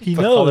he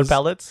for knows color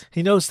palettes.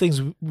 He knows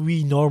things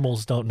we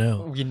normals don't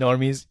know. We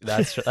normies.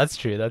 That's true. That's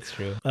true. That's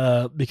true.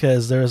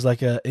 Because there was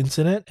like an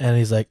incident, and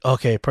he's like,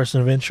 okay,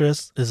 person of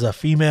interest is a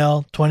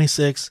female,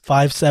 26,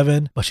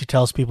 5'7", but she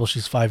tells people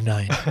she's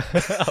 5'9".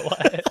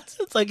 What?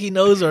 It's like he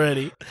knows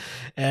already.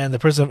 And the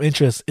person of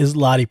interest is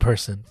Lottie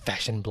Person.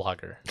 Fashion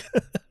blogger.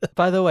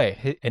 By the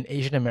way, an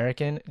Asian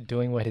American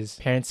doing what his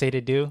parents say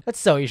to do. That's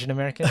so Asian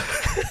American.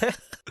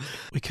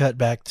 We cut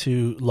back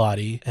to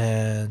Lottie,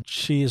 and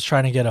she is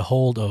trying to get a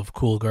hold of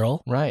Cool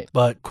Girl. Right.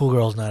 But Cool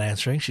Girl's not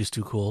answering. She's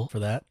too cool for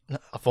that.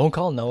 A phone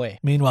call? No way.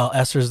 Meanwhile,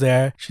 Esther's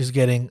there. She's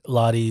getting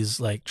Lottie's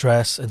like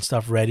dress and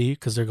stuff ready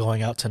because they're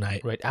going out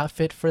tonight. Right.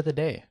 Outfit for the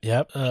day.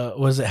 Yep.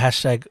 What is it?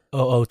 Hashtag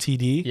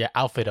OOTD? Yeah.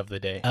 Outfit of the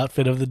day.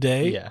 Outfit of the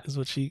day. Yeah. Is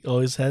what she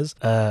always says.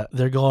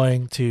 They're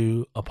going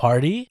to a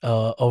party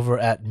over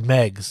at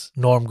Meg's,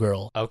 Norm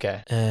Girl.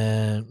 Okay.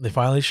 And they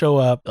finally show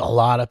up. A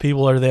lot of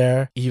people are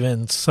there.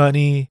 Even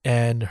Sunny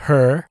and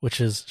her,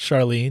 which is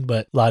Charlene,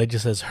 but Lottie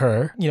just says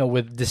her.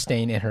 With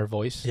disdain in her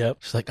voice. Yep.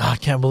 She's like, oh, I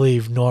can't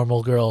believe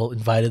Normal Girl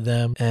invited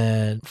them.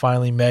 And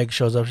finally Meg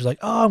shows up. She's like,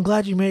 oh, I'm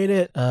glad you made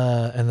it.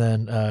 And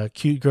then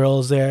Cute Girl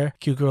is there.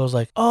 Cute Girl's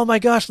like, oh my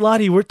gosh,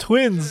 Lottie, we're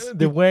twins.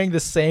 They're wearing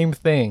the same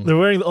thing. They're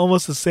wearing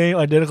almost the same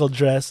identical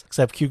dress,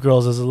 except Cute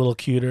Girl's is a little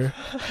cuter.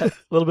 A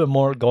little bit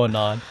more going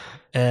on.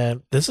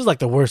 And this is like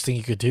the worst thing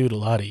you could do to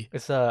Lottie.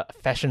 It's a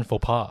fashion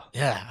faux pas.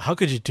 Yeah, how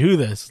could you do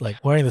this? Like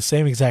wearing the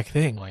same exact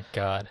thing. Oh my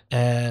God.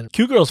 And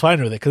Cute Girl's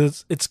fine with it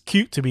because it's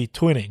cute to be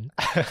twinning.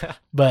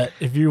 But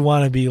if you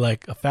want to be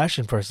like a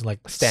fashion person,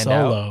 like stand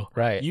Solo, out,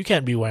 right? You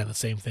can't be wearing the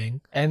same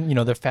thing. And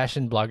they're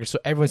fashion bloggers, so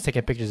everyone's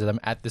taking pictures of them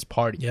at this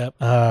party. Yep.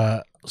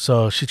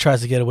 So she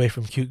tries to get away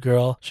from Cute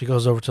Girl. She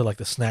goes over to like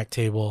the snack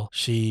table.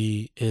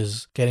 She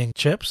is getting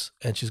chips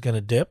and she's going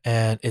to dip.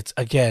 And it's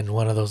again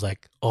one of those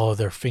like, oh,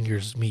 their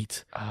fingers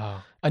meet.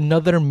 Oh,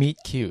 another meet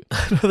cute.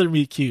 Another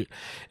meet cute.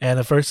 And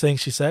the first thing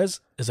she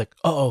says is like,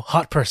 uh-oh,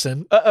 hot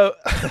person. Uh-oh.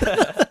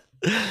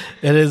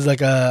 It is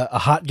like a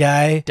hot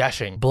guy.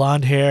 Dashing.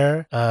 Blonde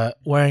hair,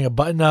 wearing a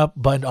button up,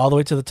 buttoned all the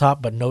way to the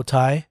top, but no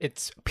tie.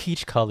 It's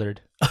peach colored.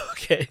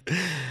 Okay.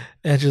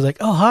 And she's like,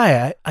 oh,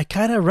 hi, I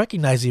kind of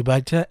recognize you,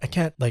 but I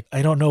can't, like,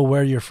 I don't know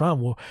where you're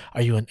from. Well,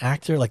 are you an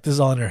actor? Like, this is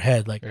all in her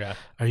head. Like, yeah.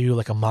 Are you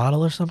like a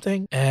model or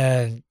something?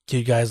 And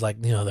cute guys,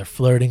 like, they're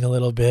flirting a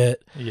little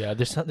bit. Yeah,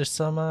 there's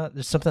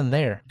something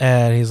there.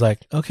 And he's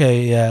like,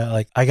 okay, yeah,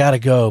 like, I gotta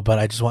go, but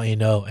I just want you to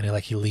know. And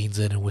he leans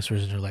in and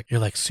whispers in her, like,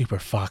 you're like super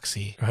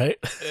foxy, right?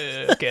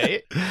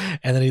 Okay.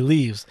 And then he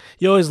leaves.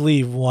 You always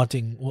leave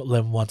wanting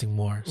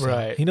more. So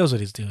right. He knows what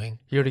he's doing.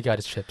 He already got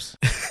his chips.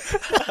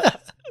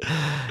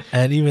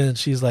 And even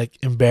she's like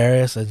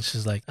embarrassed and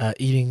she's like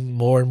eating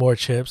more and more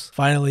chips.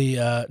 Finally,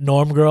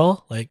 Norm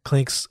Girl like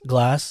clinks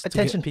glass.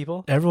 Attention,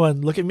 people.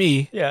 Everyone, look at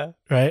me. Yeah.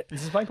 Right?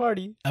 This is my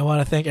party. I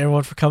want to thank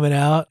everyone for coming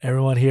out.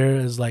 Everyone here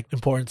is like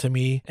important to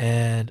me.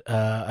 And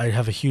I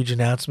have a huge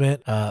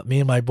announcement. Me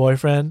and my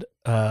boyfriend,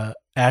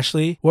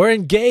 Ashley, we're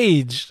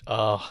engaged.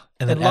 Oh,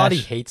 and Lottie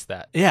hates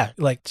that. Yeah,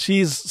 like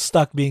she's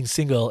stuck being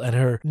single and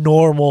her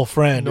normal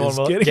friend is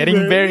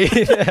getting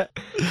married.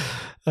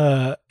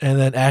 And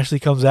then Ashley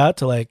comes out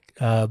to like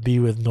be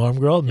with Norm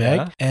Girl, Meg,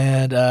 yeah.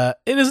 And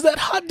it is that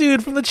hot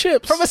dude from the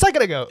chips from a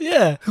second ago.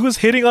 Yeah, who was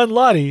hitting on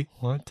Lottie.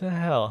 What the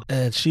hell?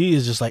 And she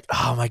is just like,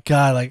 oh my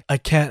God, like I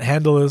can't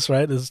handle this,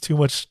 right? There's too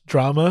much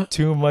drama.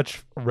 Too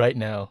much right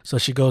now. So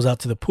she goes out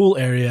to the pool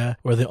area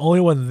where the only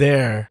one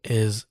there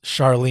is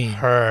Charlene.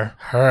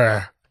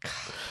 Her.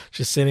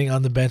 She's sitting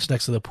on the bench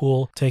next to the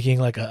pool, taking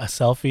like a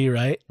selfie,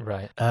 right?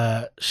 Right.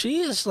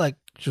 She is like,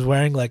 she's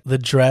wearing like the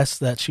dress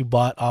that she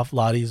bought off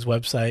Lottie's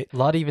website.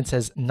 Lottie even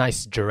says,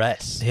 nice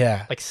dress.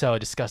 Yeah. Like so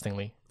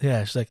disgustingly.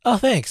 Yeah, she's like, oh,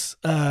 thanks.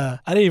 I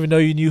didn't even know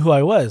you knew who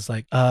I was.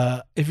 Like,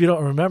 if you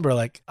don't remember,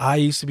 like, I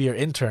used to be your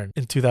intern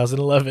in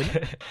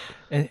 2011.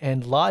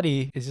 and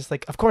Lottie is just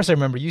like, of course I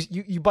remember.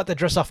 You bought that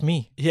dress off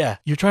me. Yeah,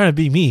 you're trying to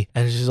be me.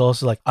 And she's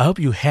also like, I hope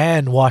you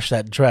hand wash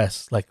that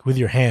dress, like, with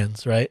your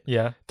hands, right?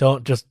 Yeah.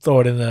 Don't just throw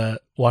it in the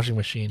washing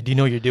machine. Do you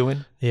know what you're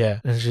doing? Yeah.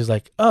 And she's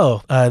like,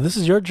 oh, this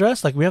is your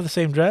dress? Like, we have the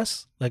same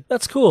dress? Like,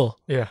 that's cool.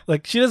 Yeah.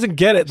 Like, she doesn't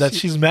get it that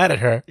she's mad at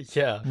her.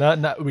 Yeah.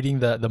 Not reading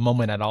the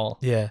moment at all.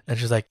 Yeah. And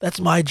she's like, that's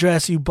my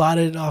dress. You bought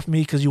it off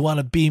me because you want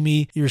to be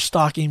me. You're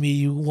stalking me.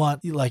 You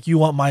want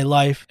my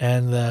life.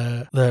 And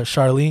the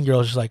Charlene girl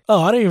is just like,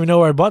 oh, I don't even know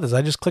where I bought this.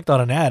 I just clicked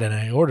on an ad and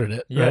I ordered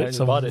it. Yeah, right?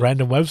 Some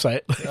random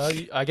website.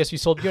 I guess you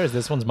sold yours.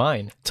 This one's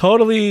mine.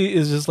 Totally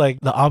is just like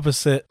the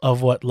opposite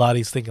of what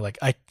Lottie's thinking. Like,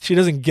 she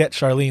doesn't get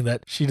Charlene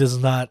that she does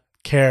not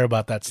care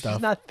about that stuff.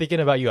 She's not thinking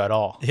about you at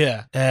all.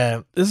 Yeah.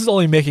 And this is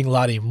only making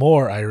Lottie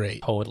more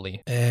irate.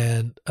 Totally.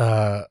 And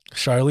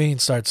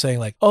Charlene starts saying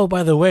like, oh,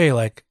 by the way,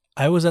 like,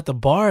 I was at the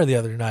bar the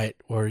other night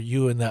where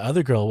you and that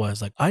other girl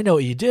was. Like, I know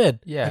what you did.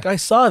 Yeah. Like, I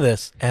saw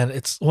this. And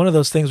it's one of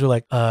those things where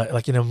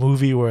like in a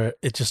movie where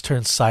it just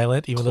turns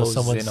silent even though Closes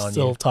someone's in on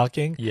still you.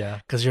 talking. Yeah.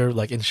 Because you're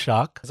like in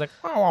shock. It's like,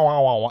 wow, wow,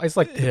 wow, wow, wow. It's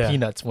like the Yeah.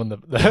 Peanuts when the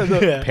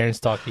Yeah. parents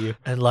talk to you.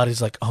 And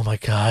Lottie's like, oh my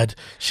God,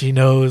 she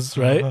knows,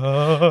 right?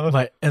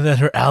 And then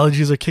her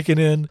allergies are kicking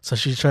in. So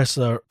she tries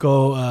to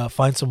go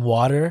find some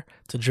water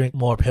to drink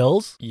more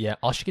pills. Yeah,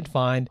 all she can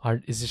find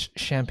is this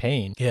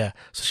champagne. Yeah.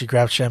 So she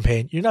grabs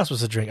champagne. You're not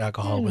supposed to drink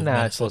alcohol You're with not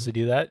medicine. supposed to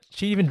do that.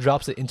 She even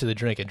drops it into the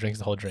drink and drinks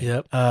the whole drink.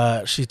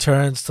 Yep. She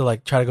turns to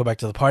like try to go back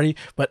to the party,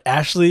 but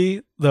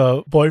Ashley,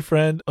 the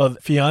boyfriend or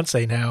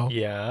fiance now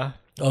Yeah.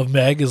 of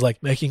Meg, is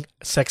like making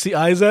sexy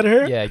eyes at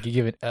her. Yeah, you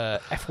give it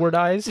F-word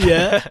eyes.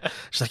 Yeah.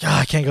 She's like,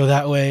 I can't go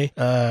that way.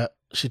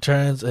 She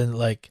turns and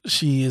like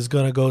she is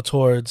gonna go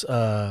towards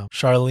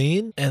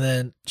Charlene, and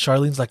then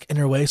Charlene's like in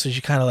her way, so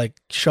she kind of like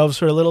shoves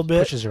her a little bit,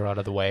 Pushes her out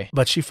of the way.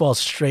 but she falls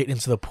straight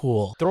into the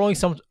pool. Throwing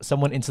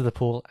someone into the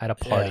pool at a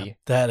party. Yeah,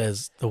 that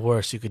is the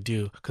worst you could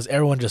do because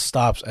everyone just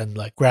stops and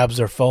like grabs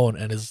their phone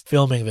and is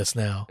filming this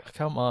now.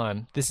 Come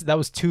on. That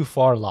was too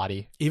far,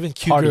 Lottie. Even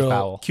Party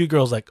foul. cute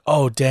girl's like,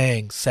 oh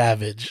dang,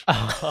 savage.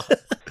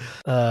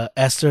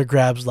 Esther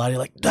grabs Lottie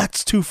like,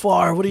 that's too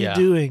far. What are you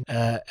doing?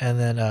 And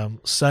then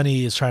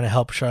Sunny is trying to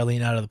help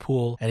Charlene out of the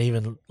pool and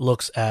even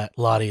looks at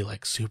Lottie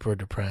like super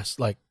depressed,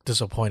 like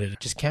disappointed.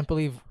 Just can't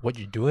believe what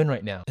you're doing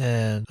right now.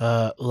 And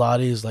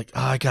Lottie's like,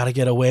 I gotta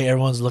get away.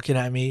 Everyone's looking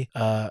at me.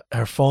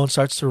 Her phone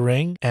starts to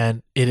ring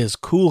and it is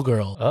Cool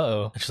Girl.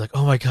 Uh-oh. And she's like,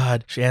 oh my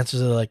God. She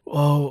answers it like,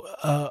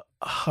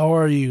 how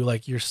are you?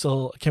 Like, I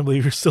can't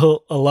believe you're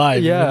still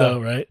alive. Yeah. Even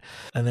though, right?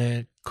 And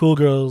then Cool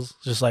Girl's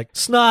just like,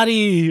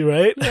 Snotty,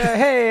 right? Yeah,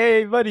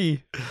 hey,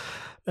 buddy.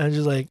 And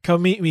she's like,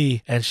 come meet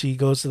me. And she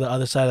goes to the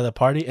other side of the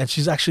party and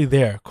she's actually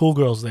there. Cool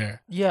Girl's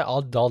there. Yeah,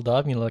 all dolled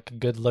up, like a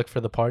good look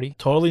for the party.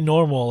 Totally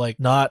normal, like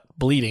not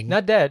bleeding.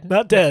 Not dead.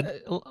 Not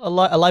dead.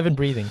 Alive and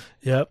breathing.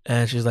 Yep.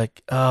 And she's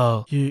like,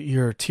 oh,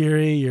 you're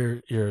teary,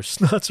 your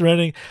snot's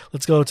running.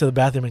 Let's go to the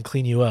bathroom and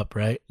clean you up,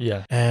 right?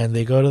 Yeah. And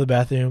they go to the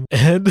bathroom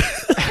and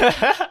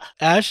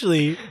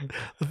Ashley,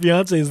 the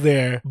fiance, is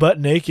there, butt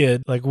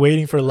naked, like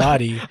waiting for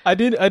Lottie. I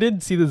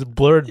didn't see this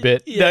blurred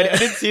bit. Yeah. I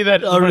didn't see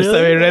that Oh, the first time I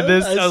really? read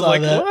this. I I was saw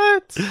like, that.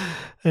 what?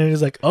 And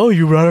he's like, oh,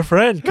 you brought a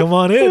friend. Come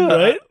on in,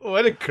 right?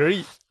 What a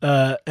creep.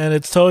 And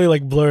it's totally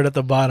like blurred at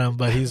the bottom,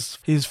 but he's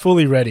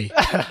fully ready.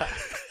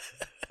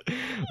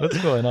 What's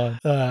going on?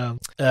 And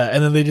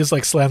then they just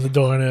like slam the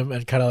door on him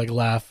and kind of like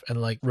laugh and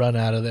like run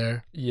out of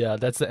there. Yeah,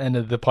 that's the end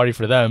of the party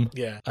for them.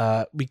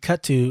 Yeah. We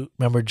cut to,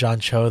 remember John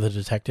Cho, the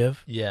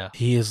detective? Yeah.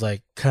 He is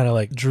like kind of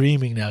like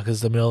dreaming now because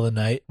it's the middle of the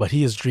night, but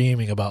he is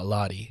dreaming about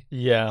Lottie.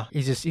 Yeah.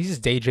 He's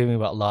just daydreaming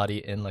about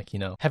Lottie and like,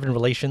 having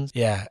relations.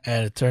 Yeah.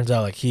 And it turns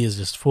out like he is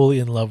just fully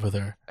in love with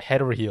her.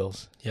 Head over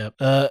heels. Yep.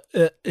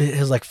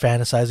 He's like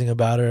fantasizing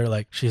about her,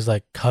 like she's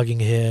like hugging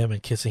him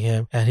and kissing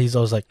him, and he's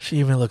always like, she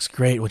even looks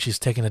great when she's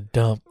taking a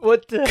dump.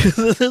 What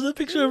the? There's a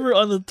picture of her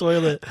on the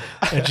toilet,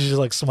 and she's just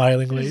like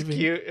smiling, He's waving.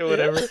 cute or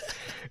whatever.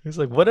 He's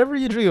like, whatever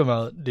you dream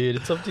about, dude,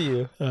 it's up to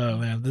you. Oh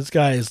man, this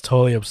guy is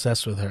totally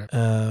obsessed with her.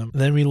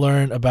 Then we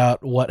learn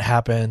about what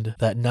happened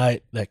that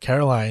night that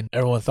Caroline,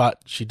 everyone thought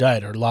she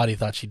died, or Lottie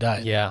thought she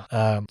died.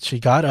 Yeah. She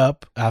got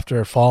up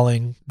after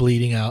falling,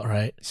 bleeding out,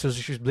 right? So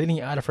she was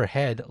bleeding out of her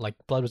head, like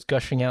blood was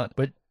gushing out,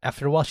 but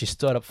after a while she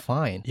stood up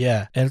fine.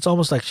 Yeah. And it's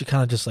almost like she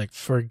kind of just like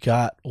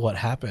forgot what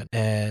happened.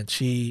 And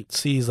she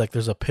sees like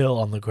there's a pill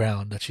on the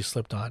ground that she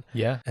slipped on.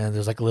 Yeah. And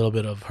there's like a little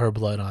bit of her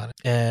blood on it.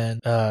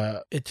 And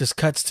it just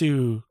cuts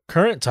to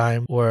current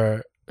time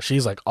where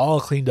she's like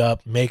all cleaned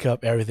up,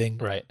 makeup, everything.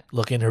 Right.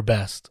 Looking her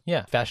best.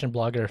 Yeah. Fashion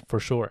blogger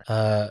for sure.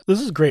 This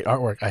is great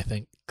artwork, I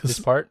think. This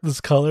part?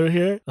 This color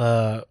here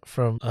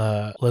from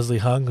Leslie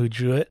Hung, who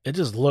drew it, it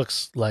just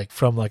looks like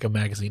from like a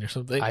magazine or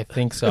something. I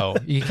think so.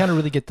 You kind of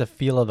really get the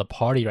feel of the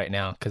party right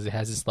now because it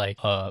has this like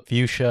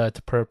fuchsia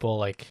to purple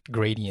like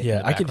gradient. Yeah,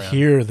 in the I could background.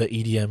 hear the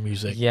EDM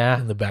music Yeah,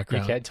 in the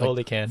background. You can,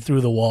 totally can.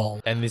 Through the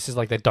wall. And this is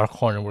like the dark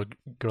corner where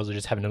girls are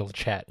just having a little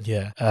chat.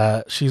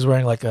 Yeah. She's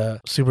wearing like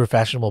a super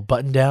fashionable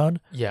button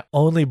down. Yeah.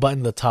 Only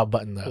button the top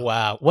button though.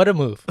 Wow. What a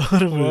move.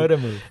 What a move. What a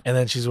move. And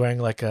then she's wearing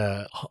like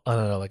a, I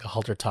don't know, like a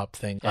halter top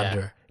thing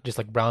under. Just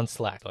like brown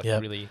slack, like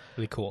Yep. really,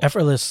 really cool.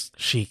 Effortless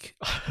chic,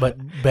 but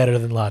better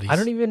than Lottie's. I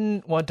don't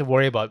even want to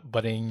worry about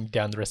buttoning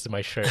down the rest of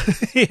my shirt.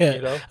 Yeah,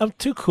 you know? I'm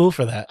too cool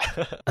for that.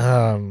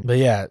 But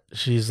yeah,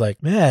 she's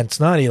like, man,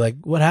 Snotty, like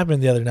what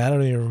happened the other night? I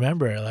don't even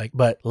remember. Like,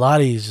 but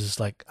Lottie's just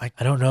like, I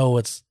don't know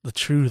what's the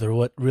truth or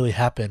what really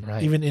happened.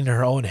 Right. Even in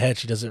her own head,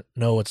 she doesn't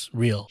know what's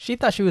real. She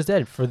thought she was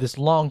dead for this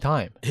long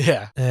time.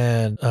 Yeah.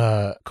 And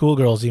Cool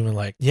Girl's even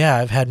like, yeah,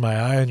 I've had my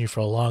eye on you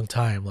for a long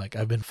time. Like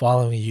I've been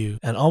following you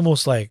and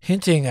almost like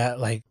hinting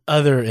at like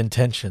other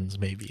intentions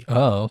maybe.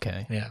 Oh,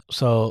 okay. Yeah.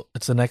 So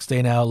it's the next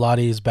day now.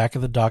 Lottie is back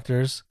at the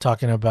doctor's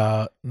talking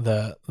about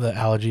the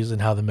allergies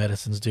and how the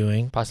medicine's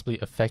doing. Possibly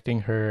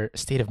affecting her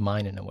state of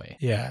mind in a way.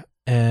 Yeah.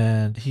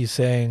 And he's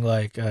saying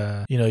like,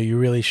 you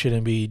really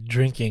shouldn't be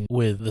drinking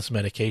with this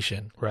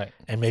medication. Right.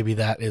 And maybe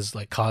that is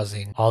like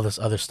causing all this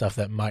other stuff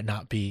that might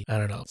not be, I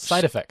don't know.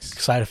 Side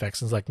effects. And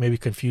it's like maybe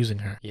confusing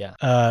her.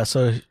 Yeah.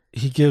 So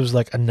he gives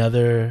like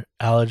another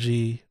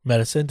allergy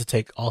medicine to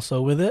take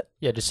also with it.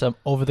 Yeah, just some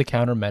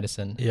over-the-counter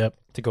medicine. Yep.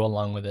 To go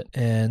along with it.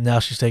 And now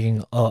she's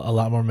taking a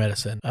lot more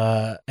medicine.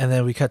 And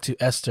then we cut to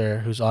Esther,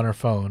 who's on her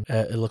phone.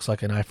 It looks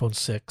like an iPhone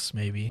 6,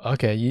 maybe.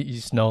 Okay, you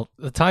just know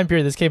the time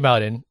period this came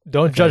out in.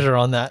 Don't judge her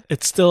on that.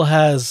 It still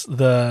has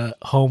the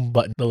home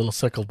button, the little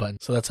circle button.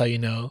 So that's how you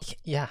know.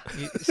 Yeah.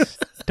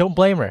 Don't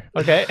blame her,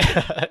 okay?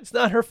 It's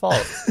not her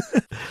fault.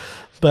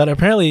 But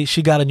apparently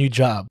she got a new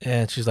job,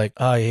 and she's like,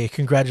 "Oh, hey,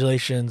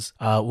 congratulations!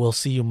 We'll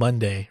see you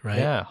Monday, right?"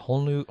 Yeah,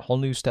 whole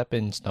new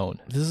stepping stone.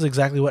 This is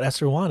exactly what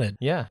Esther wanted.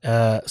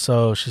 Yeah.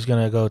 So she's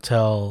gonna go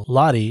tell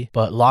Lottie,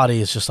 but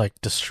Lottie is just like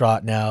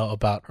distraught now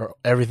about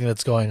everything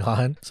that's going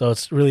on. So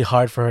it's really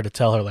hard for her to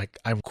tell her like,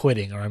 "I'm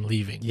quitting" or "I'm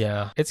leaving."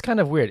 Yeah, it's kind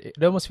of weird.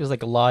 It almost feels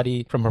like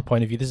Lottie, from her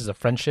point of view, this is a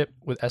friendship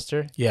with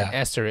Esther. Yeah. And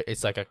Esther,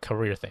 it's like a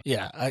career thing.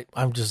 Yeah,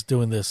 I'm just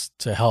doing this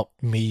to help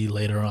me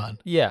later on.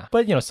 Yeah,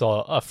 but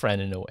still a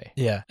friend in a way.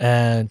 Yeah.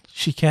 And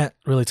she can't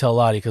really tell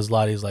Lottie because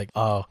Lottie's like,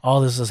 "Oh, all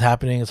this is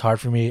happening. It's hard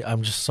for me.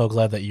 I'm just so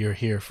glad that you're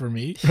here for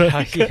me."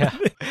 Yeah.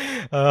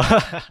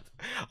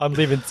 I'm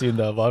leaving soon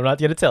though, but I'm not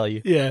gonna tell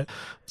you. Yeah.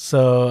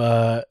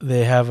 So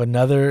they have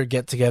another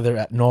get together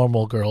at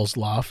Normal Girls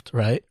Loft,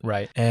 right?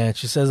 Right. And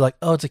she says like,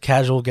 "Oh, it's a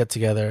casual get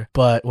together,"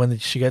 but when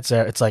she gets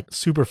there, it's like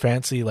super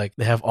fancy. Like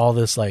they have all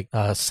this like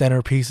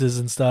centerpieces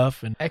and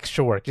stuff and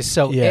extra work, just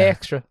so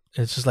extra.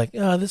 It's just like,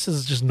 oh, this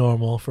is just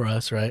normal for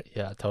us, right?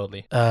 Yeah,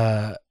 totally.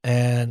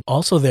 And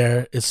also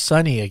there is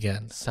Sunny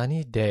again.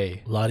 Sunny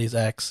Day. Lottie's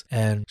ex.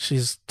 And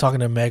she's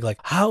talking to Meg like,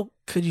 how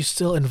could you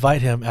still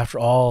invite him after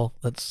all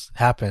that's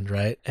happened,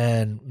 right?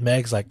 And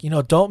Meg's like,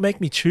 don't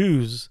make me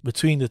choose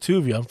between the two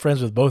of you. I'm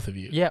friends with both of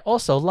you. Yeah,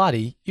 also,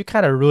 Lottie, you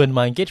kind of ruined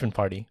my engagement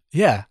party.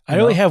 Yeah, I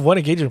only have one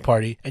engagement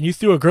party, and you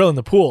threw a girl in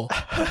the pool.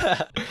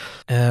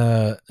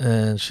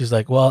 And she's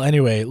like, well,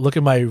 anyway, look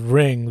at my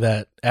ring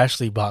that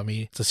Ashley bought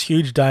me. It's this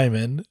huge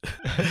diamond.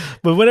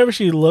 But whenever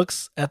she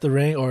looks at the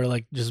ring or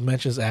like just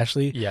mentions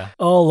Ashley,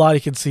 all Lottie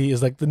can see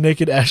is like the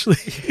naked Ashley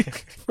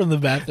from the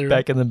bathroom.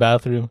 Back in the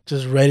bathroom.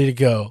 Just ready to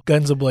go.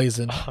 Guns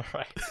a-blazing. All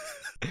right.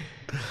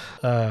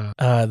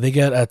 They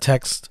get a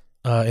text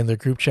in their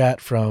group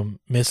chat from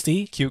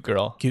Misty. Cute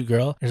girl.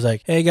 She's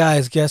like, "Hey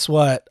guys, guess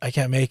what? I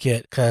can't make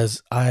it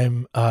because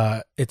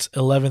it's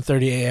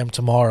 11:30 a.m.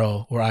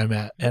 tomorrow where I'm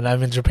at, and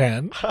I'm in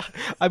Japan."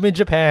 I'm in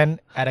Japan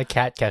at a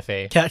cat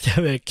cafe. Cat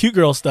cafe. Cute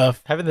girl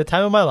stuff. Having the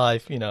time of my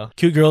life,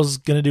 Cute girl's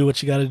gonna do what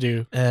she gotta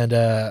do. And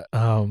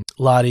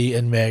Lottie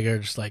and Meg are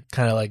just like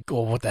kind of like,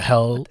 oh, what the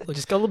hell? Like,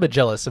 just got a little bit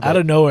jealous. Out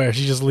of nowhere,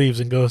 she just leaves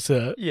and goes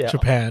to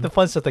Japan. The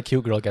fun stuff the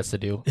cute girl gets to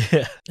do.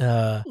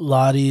 Yeah.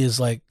 Lottie is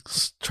like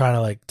trying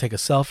to like take a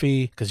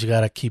selfie because you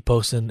gotta keep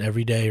posting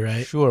every day,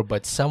 right? Sure,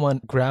 but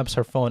someone grabs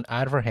her phone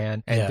out of her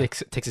hand and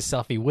takes a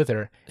selfie with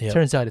her. Yep.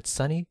 Turns out it's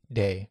Sunny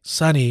Day.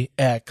 Sunny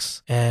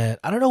X. And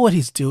I don't know what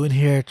he's doing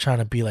here, trying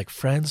to be like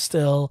friends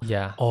still.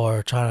 Yeah.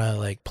 Or trying to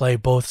like play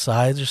both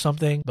sides or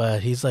something.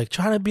 But he's like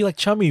trying to be like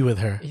chummy with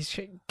her. He's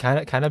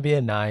kind of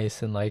being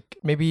nice and like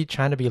maybe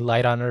trying to be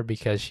light on her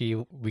because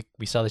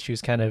we saw that she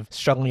was kind of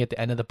struggling at the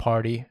end of the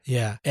party.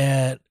 Yeah.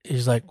 And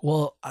he's like,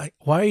 well,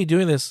 why are you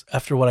doing this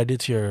after what I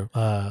did to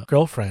your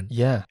girlfriend?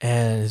 Yeah.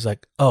 And he's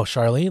like, oh,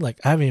 Charlene? Like,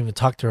 I haven't even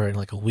talked to her in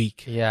like a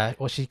week. Yeah.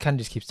 Well, she kind of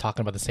just keeps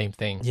talking about the same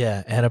thing.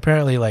 Yeah. And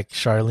apparently like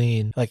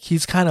Charlene, like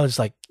he's kind of just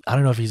like, I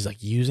don't know if he's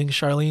like using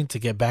Charlene to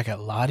get back at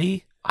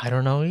Lottie. I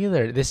don't know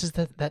either. This is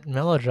that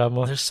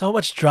melodrama. There's so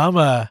much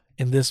drama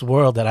in this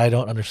world that I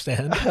don't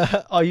understand.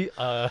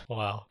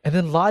 Wow. And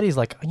then Lottie's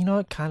like, you know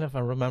what? Kind of, I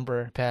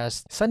remember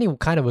past. Sunny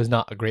kind of was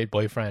not a great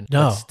boyfriend.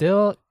 No. But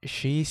still,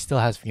 she still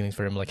has feelings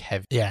for him, like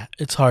heavy. Yeah.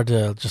 It's hard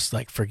to just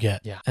like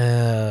forget.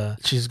 Yeah.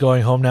 She's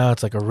going home now.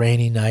 It's like a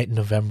rainy night in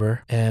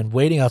November. And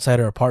waiting outside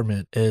her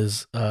apartment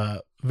is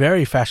a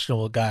very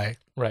fashionable guy.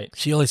 Right.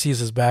 She only sees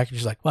his back and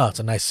she's like, wow, it's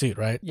a nice suit,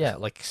 right? Yeah,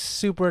 like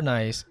super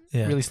nice,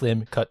 really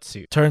slim cut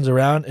suit. Turns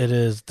around, it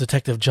is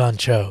Detective John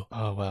Cho.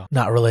 Oh, wow.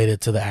 Not related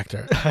to the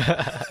actor.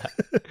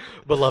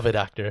 Beloved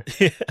actor.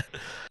 Yeah.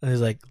 And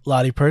he's like,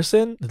 Lottie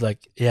Person? He's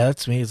like, yeah,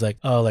 that's me. He's like,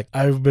 oh, like,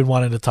 I've been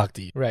wanting to talk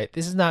to you. Right.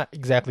 This is not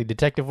exactly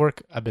detective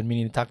work. I've been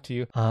meaning to talk to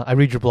you. I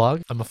read your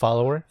blog. I'm a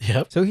follower.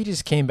 Yep. So he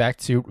just came back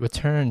to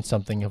return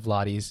something of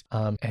Lottie's.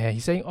 And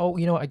he's saying, oh,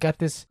 I got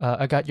this.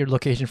 I got your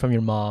location from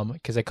your mom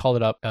because I called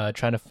it up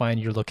trying to find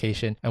your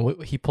location. And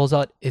what he pulls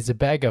out is a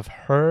bag of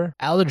her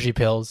allergy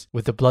pills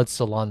with the blood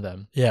still on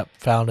them. Yep.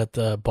 Found at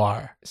the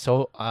bar.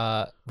 So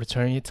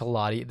returning it to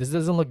Lottie. This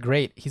doesn't look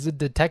great. He's a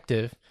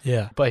detective.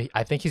 Yeah. But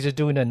I think he's just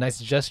doing a nice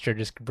gesture,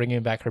 just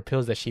bringing back her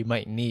pills that she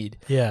might need.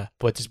 Yeah.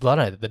 But there's blood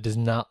on it that does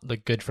not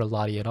look good for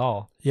Lottie at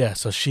all. Yeah,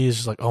 so she's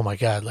just like, oh my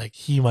god, like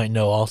he might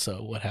know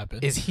also what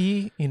happened. Is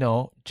he,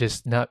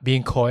 just not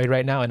being coy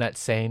right now and not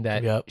saying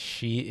that Yep.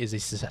 she is a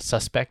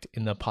suspect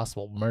in the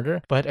possible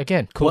murder? But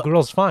again, cool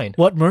girl's fine.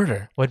 What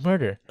murder? What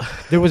murder?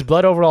 There was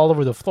blood all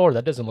over the floor.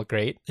 That doesn't look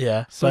great.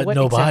 Yeah, So but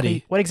no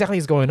body. What exactly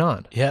is going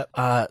on? Yep.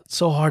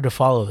 So hard to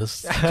follow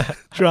this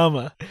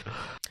drama.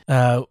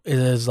 It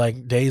is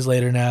like days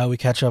later now. We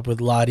catch up with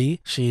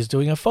Lottie. She's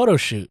doing a photo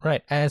shoot.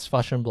 Right, as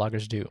fashion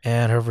bloggers do.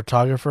 And her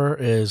photographer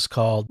is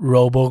called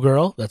Robo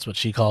Girl. That's what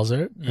she calls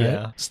her. Right?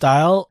 Yeah.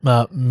 Style,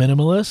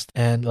 minimalist.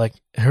 And like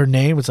her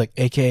name is like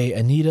AKA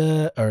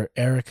Anita or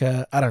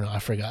Erica. I don't know. I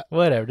forgot.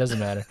 Whatever, doesn't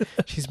matter.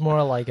 She's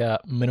more like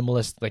a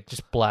minimalist, like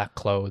just black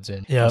clothes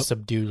and a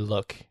subdued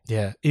look.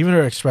 Yeah. Even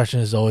her expression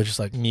is always just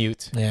like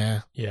mute.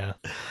 Yeah. Yeah.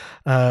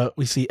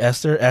 We see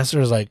Esther.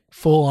 Esther is like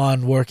full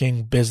on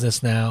working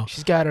business now.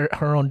 She's got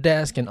her own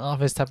desk and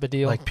office type of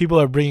deal. Like people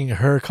are bringing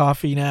her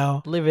coffee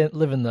now. Living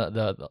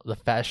the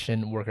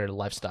fashion worker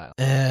lifestyle.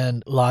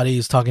 And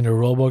Lottie's talking to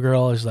Robo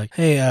Girl. She's like,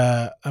 hey,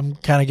 I'm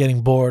kind of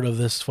getting bored of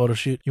this photo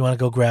shoot. You want to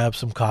go grab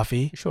some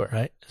coffee? Sure.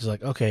 Right? She's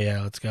like, okay,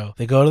 yeah, let's go.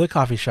 They go to the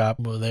coffee shop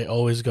where they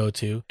always go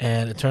to.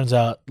 And it turns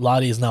out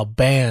Lottie is now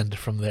banned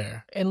from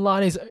there. And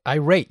Lottie's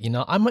irate,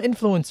 I'm an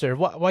influencer.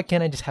 Why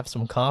can't I just have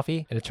some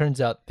coffee? And it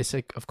turns out this,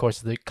 of course,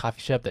 is the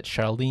coffee shop that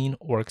Charlene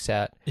works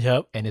at.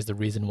 Yep. And is the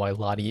reason why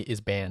Lottie is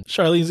banned.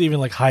 Charlene's even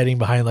like hiding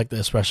behind like the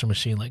espresso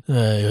machine. Like,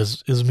 it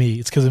was me.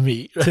 It's because of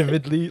me.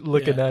 Timidly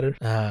looking at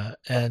her.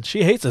 And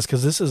she hates this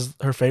because this is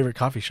her favorite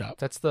coffee shop.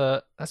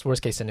 That's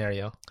worst case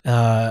scenario.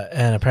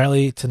 And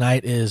apparently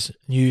tonight is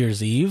New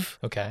Year's Eve.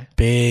 Okay.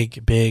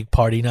 Big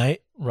party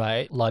night.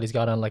 Right. Lottie's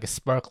got on like a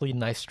sparkly,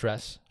 nice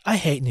dress. I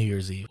hate New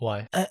Year's Eve.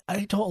 Why?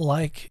 I don't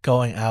like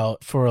going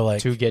out for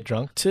like... To get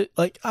drunk?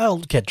 I'll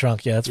get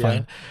drunk, yeah, that's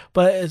fine.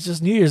 But it's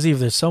just New Year's Eve,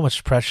 there's so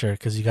much pressure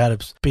because you gotta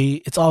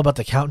it's all about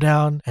the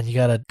countdown and you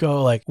gotta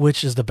go like,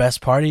 which is the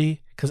best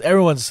party? Because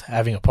everyone's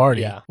having a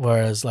party. Yeah.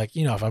 Whereas like,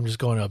 if I'm just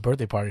going to a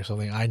birthday party or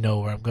something, I know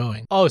where I'm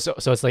going. Oh, so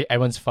it's like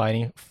everyone's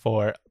fighting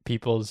for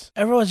people's...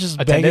 Everyone's just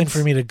attendance? begging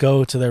for me to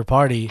go to their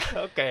party.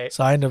 Okay.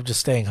 So I end up just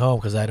staying home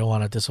because I don't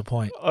want to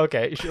disappoint.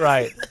 Okay,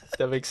 right.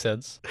 That makes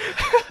sense.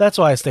 That's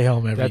why I stay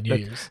home every New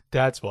Year's.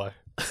 That's why.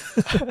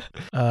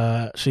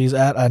 She's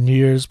at a New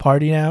Year's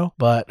party now,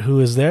 but who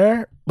is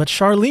there? But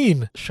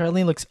Charlene.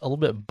 Charlene looks a little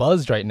bit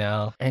buzzed right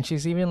now, and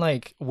she's even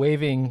like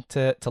waving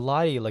to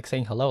Lottie, like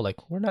saying hello, like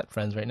we're not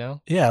friends right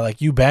now. Yeah,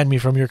 like you banned me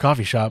from your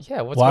coffee shop.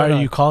 Yeah, why are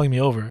you calling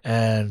me over?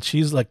 And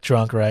she's like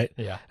drunk, right?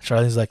 Yeah.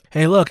 Charlene's like,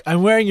 hey, look,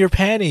 I'm wearing your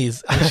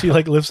panties. And she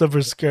like lifts up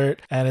her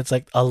skirt, and it's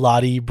like a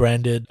Lottie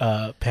branded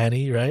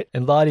panty, right?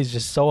 And Lottie's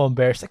just so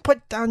embarrassed, like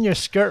put down your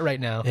skirt right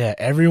now. Yeah,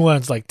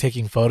 everyone's like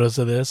taking photos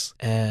of this,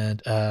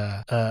 and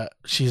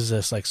she's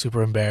just like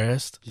super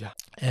embarrassed. Yeah.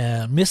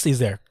 And Misty's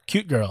there,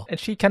 cute girl. And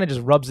she kind of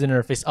just rubs in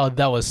her face, oh,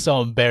 that was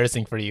so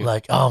embarrassing for you.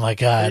 Like, oh my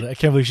God, I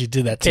can't believe she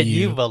did that to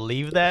you. Can you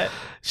believe that?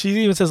 She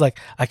even says like,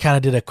 I kind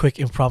of did a quick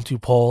impromptu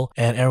poll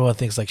and everyone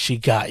thinks like she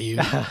got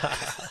you.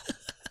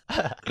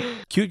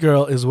 Cute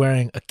girl is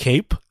wearing a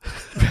cape.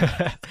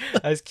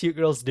 As cute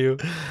girls do.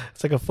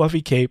 It's like a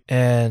fluffy cape,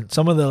 and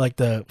some of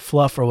the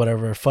fluff or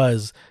whatever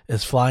fuzz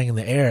is flying in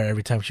the air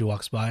every time she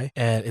walks by,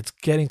 and it's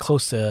getting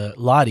close to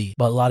Lottie,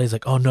 but Lottie's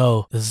like, oh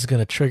no, this is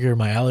gonna trigger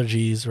my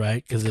allergies,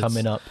 right? Because it's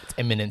coming up, it's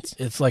imminent.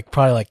 It's like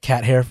probably like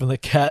cat hair from the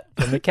cat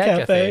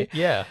cafe.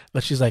 Yeah,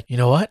 but she's like, you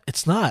know what,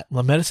 it's not,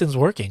 my medicine's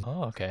working.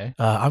 Oh, okay.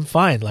 I'm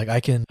fine, like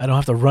I don't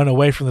have to run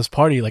away from this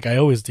party like I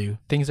always do.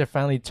 Things are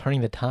finally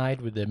turning the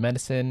tide with the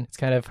medicine. It's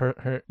kind of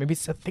her maybe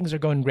things are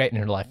going great in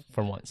her life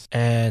for once.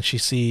 And she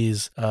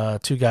sees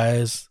two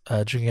guys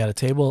drinking at a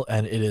table,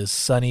 and it is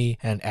Sunny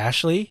and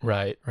Ashley.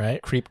 Right.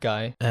 Creep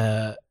guy.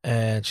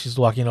 And she's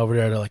walking over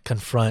there to like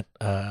confront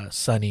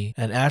Sunny,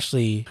 and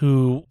Ashley,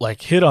 who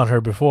like hit on her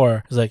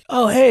before, is like,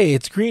 oh hey,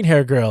 it's green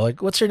hair girl,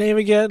 like what's your name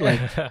again?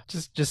 Like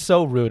just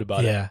so rude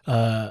about it.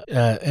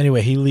 Yeah.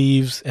 Anyway, he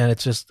leaves, and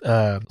it's just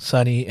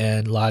Sunny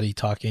and Lottie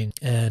talking,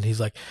 and he's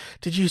like,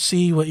 did you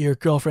see what your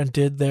girlfriend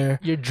did there?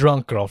 Your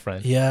drunk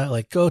girlfriend. Yeah,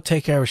 like go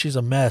take care of her, she's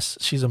a mess,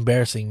 she's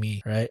embarrassing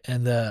me, right?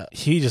 And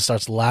he just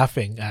starts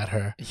laughing at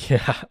her.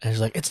 Yeah. And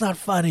he's like, it's not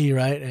funny,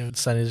 right? And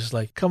Sunny's just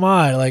like, come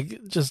on,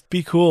 like just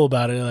be cool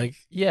about it. Like,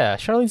 yeah,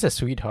 Charlene's a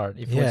sweetheart.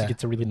 If you get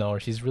to really know her,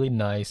 she's really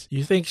nice.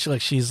 You think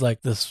she's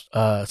like this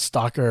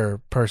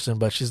stalker person,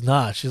 but she's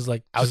not. She's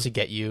like out to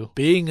get you,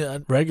 being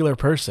a regular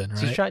person, right?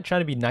 She's trying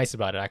to be nice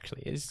about it.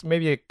 Actually, it's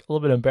maybe a little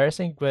bit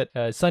embarrassing, but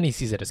Sunny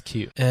sees it as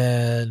cute.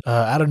 And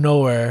out of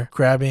nowhere,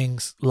 grabbing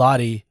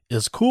Lottie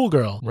is Cool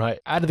Girl. Right.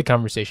 Out of the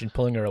conversation,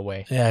 pulling her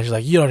away. Yeah, she's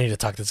like, you don't need to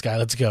talk to this guy.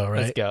 Let's go,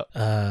 right? Let's go.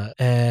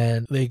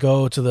 And they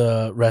go to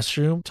the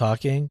restroom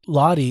talking.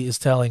 Lottie is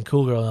telling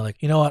Cool Girl,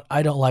 like, you know what?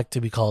 I don't like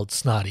to be called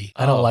Snotty.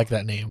 I don't like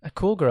that name. A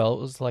Cool Girl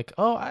was like,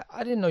 oh,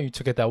 I didn't know you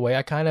took it that way.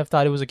 I kind of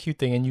thought it was a cute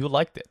thing and you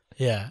liked it.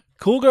 Yeah.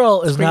 Cool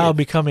Girl is now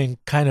becoming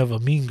kind of a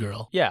mean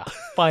girl. Yeah,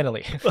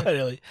 finally.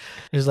 Finally.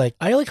 It's like,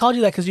 I only called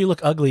you that because you look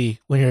ugly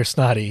when you're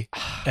snotty.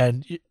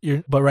 And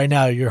but right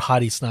now you're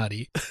hottie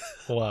snotty.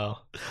 Wow.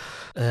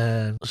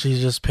 And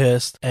she's just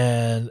pissed.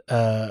 And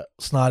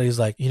Snotty's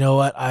like, you know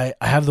what? I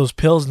have those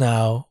pills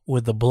now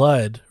with the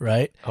blood,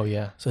 right? Oh,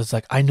 yeah. So it's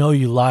like, I know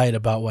you lied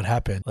about what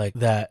happened. Like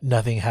that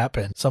nothing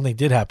happened. Something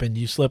did happen.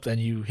 You slipped and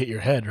you hit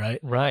your head, right?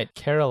 Right.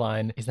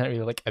 Caroline is not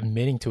really like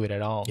admitting to it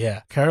at all.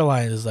 Yeah.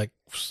 Caroline is like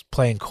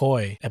playing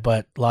coy,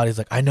 but Lottie's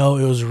like, I know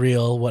it was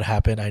real what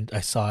happened.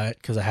 I saw it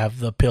because I have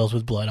the pills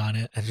with blood on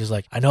it. And she's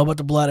like, I know about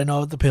the blood, I know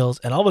about the pills.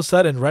 And all of a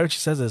sudden, right when she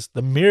says this,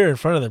 the mirror in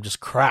front of them just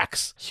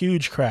cracks.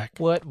 Huge crack.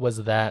 What was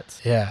that?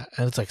 Yeah.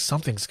 And it's like,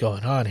 something's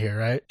going on here,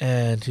 right?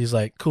 And she's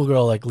like, cool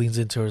girl like leans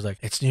into her, is like,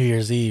 it's New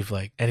Year's Eve,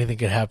 like anything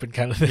could happen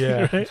kind of thing.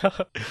 Yeah. Right?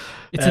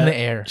 It's in the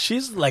air.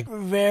 She's like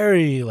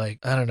very like,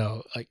 I don't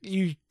know, like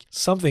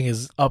something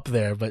is up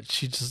there,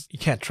 but you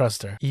can't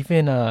trust her.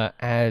 Even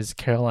as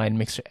Caroline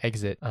makes her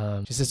exit,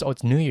 she says, oh,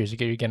 it's New Year's.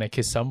 You're going to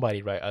kiss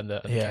somebody, right, on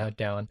the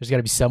countdown. There's got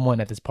to be someone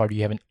at this party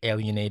you haven't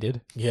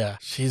alienated. Yeah,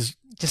 she's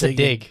just a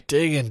dig.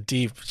 Digging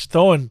deep. She's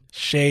throwing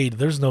shade.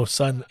 There's no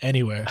sun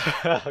anywhere.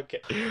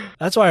 Okay.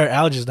 That's why her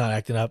allergies not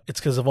acting up. It's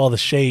because of all the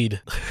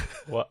shade.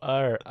 Well,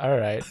 all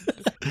right.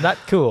 Not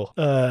cool.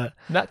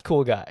 Not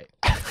cool guy.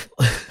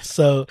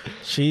 So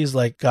she's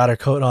like got her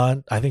coat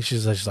on. I think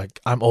she's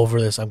like, I'm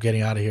over this. I'm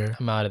getting out of here.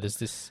 I'm out of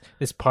this.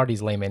 This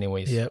party's lame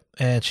anyways. Yep.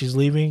 And she's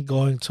leaving,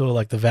 going to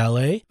like the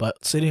valet.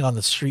 But sitting on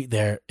the street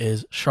there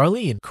is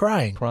Charlene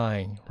crying.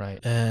 Right.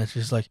 And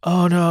she's like,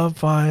 oh no, I'm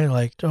fine.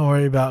 Like, don't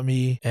worry about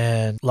me.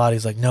 And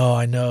Lottie's like, no,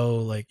 I know.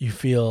 Like, you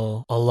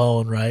feel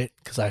alone, right?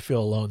 Because I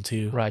feel alone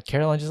too. Right.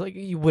 Caroline's just like,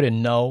 you wouldn't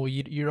know.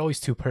 You're always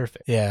too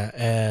perfect. Yeah.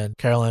 And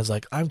Caroline's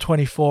like, I'm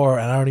 24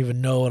 and I don't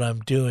even know what I'm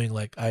doing.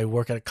 Like, I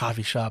work at a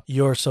coffee shop.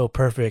 You're so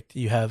perfect.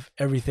 You have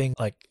everything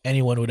like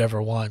anyone would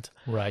ever want.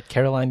 Right.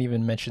 Charlene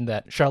even mentioned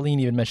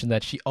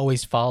that she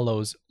always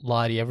follows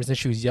Lottie ever since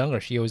she was younger.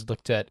 She always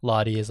looked at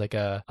Lottie as like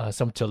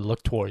someone to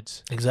look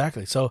towards.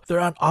 Exactly. So they're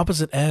on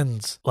opposite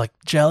ends, like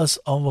jealous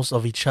almost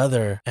of each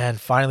other, and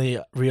finally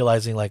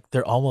realizing like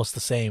they're almost the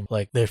same.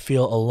 Like they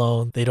feel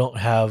alone. They don't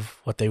have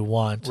what they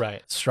want.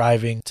 Right.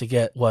 Striving to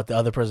get what the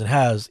other person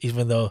has,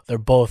 even though they're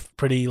both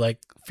pretty like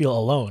feel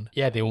alone.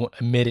 Yeah, they won't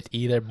admit it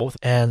either. Both.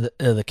 And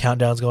the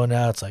countdown's going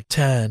out. It's like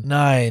 10,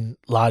 9.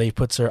 Lottie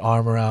puts her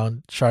arm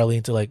around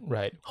Charlene to like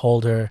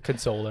hold her,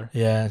 console her.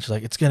 Yeah, and she's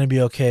like, it's gonna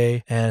be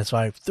okay. And it's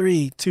fine.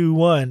 3, 2,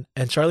 1.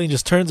 And Charlene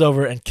just turns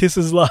over and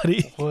kisses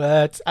Lottie.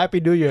 What? Happy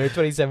New Year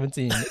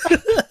 2017.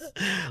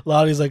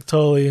 Lottie's like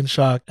totally in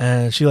shock,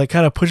 and she like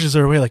kind of pushes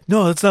her away, like,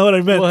 no, that's not what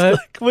I meant. What?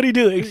 Like, what are you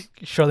doing?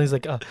 Charlene's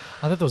like, I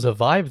thought there was a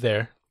vibe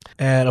there.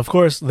 And of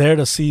course, there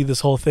to see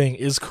this whole thing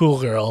is Cool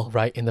Girl.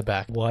 Right in the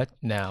back. What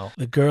now?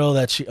 The girl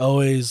that she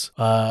always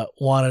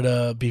wanted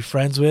to be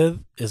friends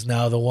with is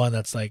now the one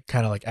that's like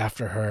kind of like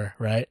after her,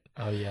 right?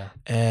 Oh, yeah.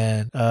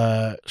 And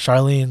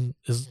Charlene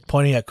is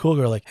pointing at Cool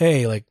Girl like,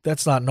 hey, like,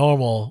 that's not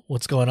normal.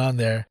 What's going on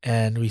there?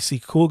 And we see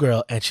Cool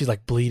Girl, and she's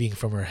like bleeding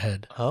from her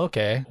head.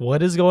 Okay.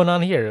 What is going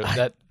on here?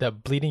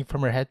 That bleeding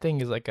from her head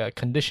thing is like a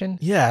condition?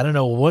 Yeah, I don't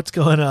know what's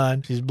going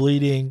on. She's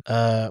bleeding,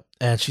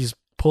 and she's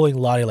pulling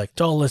Lottie like,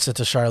 don't listen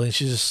to Charlene.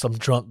 She's just some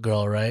drunk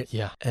girl, right?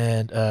 Yeah.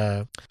 And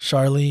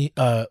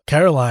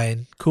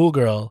Caroline, Cool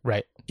Girl,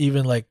 right,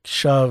 even like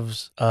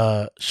shoves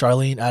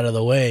Charlene out of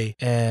the way,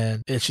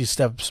 and she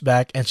steps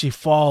back and she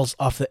falls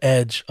off the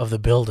edge of the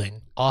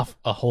building. Off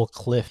a whole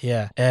cliff.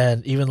 Yeah.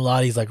 And even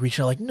Lottie's like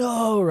reaching out like,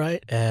 no,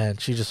 right?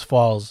 And she just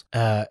falls,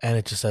 and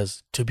it just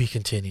says, to be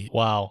continued.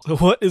 Wow.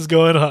 What is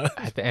going on?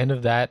 At the end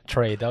of that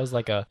trade, that was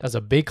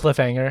a big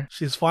cliffhanger.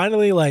 She's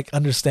finally like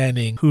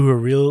understanding who her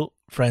real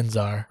friends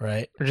are,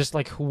 right? Or just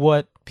like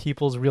what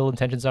people's real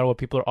intentions are, what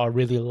people are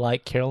really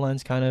like.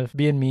 Caroline's kind of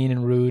being mean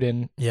and rude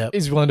and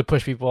is willing to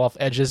push people off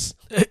edges.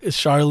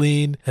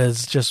 Charlene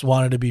has just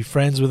wanted to be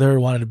friends with her,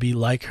 wanted to be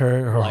like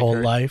her whole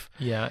life.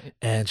 Yeah.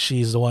 And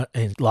she's the one,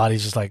 and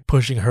Lottie's just like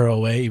pushing her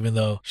away, even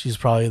though she's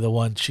probably the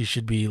one she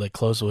should be like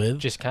close with.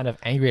 Just kind of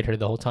angry at her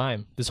the whole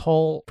time. This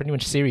whole pretty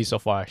much series so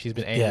far, she's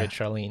been angry at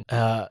Charlene.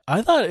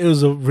 I thought it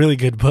was a really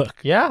good book.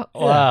 Yeah?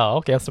 Wow.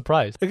 Okay, I'm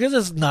surprised. Because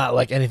it's not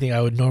like anything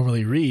I would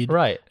normally read.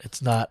 Right.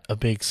 It's not a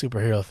big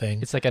superhero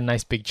thing. It's like a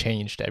nice big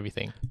change to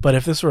everything. But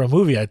if this were a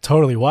movie, I'd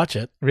totally watch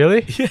it.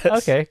 Really? Yes.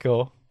 Okay,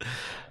 cool.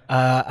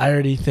 I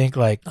already think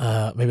like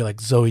maybe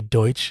like Zoe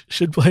Deutsch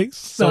should play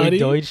Snotty.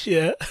 Zoe Deutsch?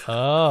 Yeah.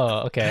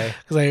 Oh, okay.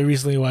 Because I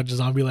recently watched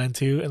Zombieland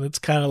 2, and it's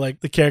kind of like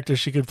the character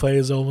she could play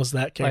is almost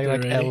that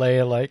character. Like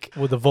LA, like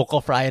with the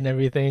vocal fry and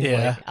everything.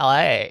 Yeah.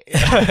 Like,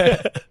 LA.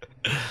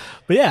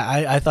 But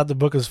yeah, I thought the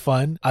book was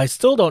fun. I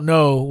still don't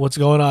know what's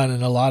going on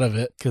in a lot of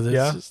it, because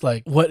it's just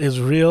like, what is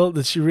real?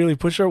 Did she really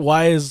push her?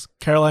 Why is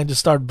Caroline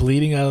just start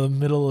bleeding out of the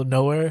middle of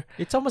nowhere?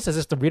 It's almost as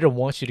if the reader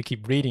wants you to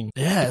keep reading.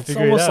 Yeah, it's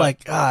almost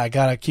like, I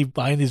gotta keep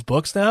buying these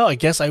books now. I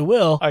guess I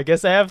will. I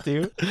guess I have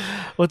to.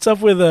 What's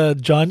up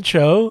with John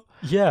Cho?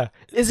 Yeah.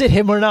 Is it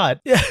him or not?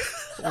 Yeah.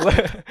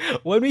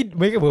 When we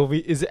make a movie,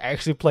 is it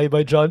actually played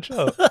by John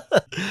Cho?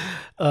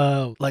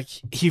 Like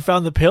he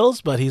found the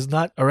pills, but he's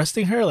not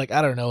arresting her. Like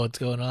I don't know what's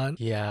going on.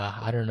 Yeah,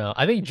 I don't know.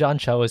 I think John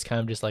Cho is kind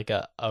of just like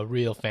a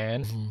real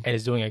fan and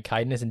is doing a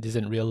kindness and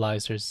doesn't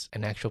realize there's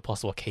an actual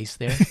possible case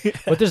there.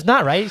 But there's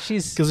not, right?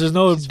 Because there's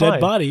no she's dead fine.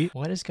 body.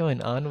 What is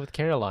going on with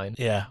Caroline?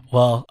 Yeah.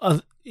 Well,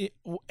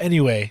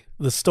 anyway,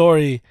 the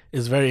story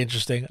is very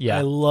interesting. Yeah.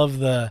 I love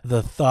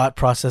the thought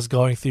process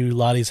going through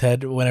Lottie's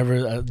head whenever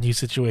a new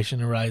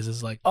situation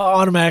arises. Like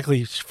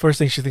automatically, first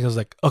thing she thinks is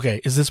like,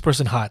 okay, is this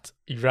person hot?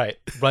 Right.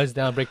 Runs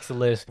down, breaks the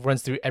list,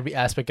 runs through every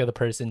aspect of the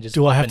person. Just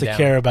Do I up have and to down.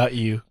 care about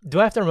you? Do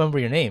I have to remember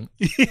your name?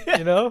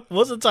 You know?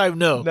 Most of the time,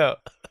 no. No.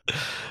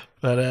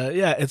 But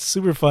yeah, it's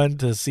super fun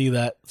to see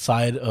that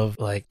side of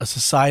like a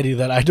society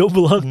that I don't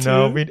belong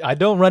to. No, I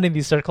don't run in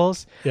these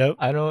circles. Yep.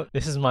 I don't.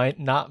 This is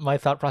not my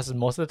thought process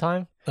most of the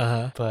time.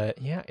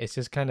 But yeah, it's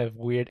just kind of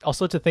weird.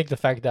 Also, to think the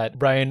fact that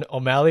Brian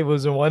O'Malley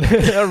was the one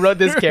that wrote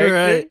this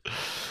character.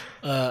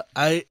 Right.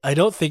 I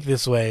don't think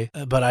this way,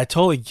 but I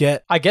totally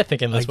get. I get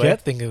thinking this way. I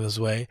get thinking this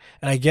way,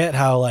 and I get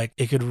how like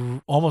it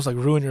could almost like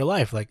ruin your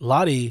life. Like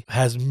Lottie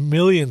has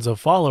millions of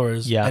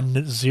followers,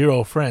 and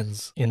 0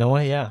 friends. You know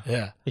what? Yeah.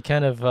 Yeah. It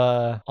kind of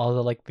all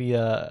the like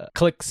the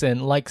clicks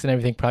and likes and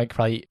everything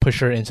probably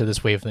push her into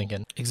this way of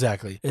thinking.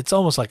 Exactly. It's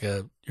almost like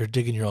you're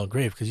digging your own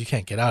grave because you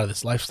can't get out of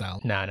this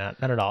lifestyle. Nah,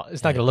 not at all.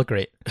 It's not gonna look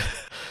great.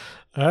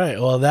 All right.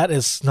 Well, that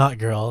is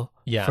Snotgirl.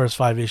 Yeah. First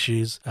 5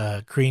 issues.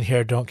 Green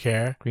hair, don't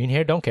care. Green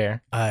hair, don't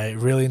care. I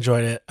really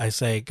enjoyed it. I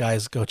say,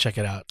 guys, go check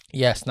it out.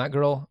 Yeah,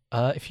 Snotgirl.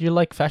 If you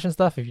like fashion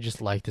stuff, if you just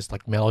like this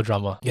like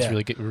melodrama, it's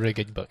really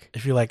good book.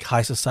 If you like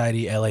high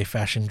society LA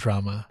fashion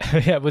drama.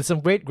 Yeah, with some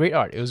great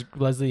art. It was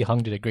Leslie Hung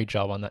did a great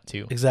job on that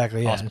too.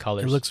 Exactly. Yeah. Awesome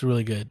colors. It looks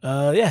really good.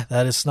 Yeah,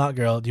 that is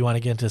Snotgirl. Do you want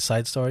to get into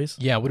side stories?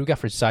 Yeah, what do we got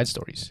for side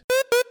stories?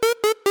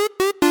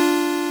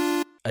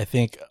 I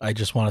think I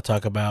just want to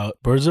talk about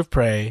Birds of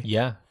Prey.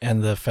 Yeah.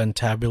 And the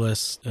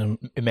fantabulous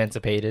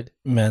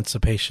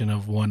emancipation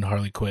of one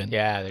Harley Quinn.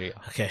 Yeah, there you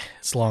go. Okay,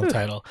 it's a long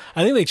title.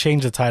 I think they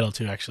changed the title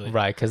too, actually.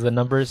 Right, because of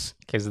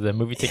the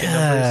movie ticket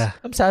numbers.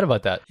 I'm sad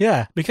about that.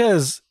 Yeah,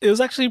 because it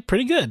was actually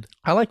pretty good.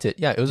 I liked it.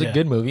 Yeah, it was a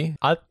good movie.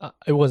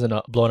 It wasn't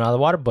blown out of the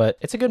water, but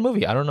it's a good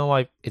movie. I don't know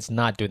why it's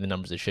not doing the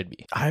numbers it should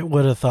be. I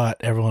would have thought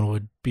everyone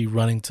would be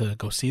running to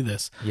go see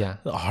this. Yeah.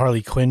 The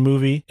Harley Quinn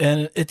movie.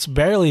 And it's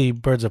barely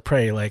Birds of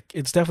Prey. Like,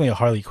 it's definitely a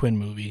Harley Quinn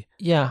movie.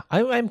 Yeah,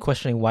 I'm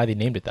questioning why they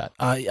named it that.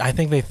 I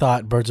think they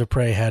thought Birds of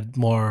Prey had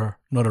more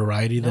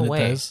notoriety than it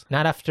does.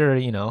 Not after,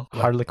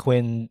 Harley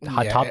Quinn,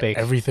 Hot Topic.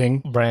 Everything.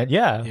 Brand.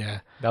 Yeah. Yeah.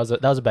 That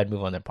was a bad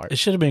move on their part. It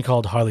should have been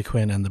called Harley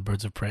Quinn and the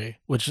Birds of Prey,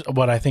 which is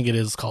what I think it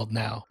is called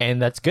now.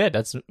 And that's good.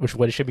 That's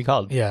what it should be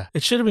called. Yeah.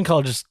 It should have been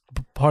called just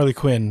Harley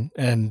Quinn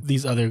and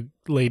these other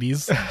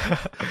ladies.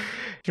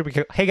 Should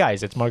be hey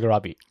guys, it's Margot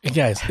Robbie. Hey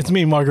guys, it's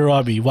me, Margot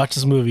Robbie. Watch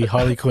this movie,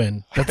 Harley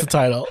Quinn. That's the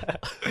title.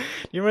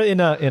 You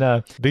remember in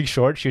a Big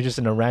Short, she was just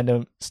in a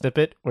random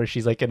snippet where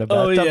she's like in a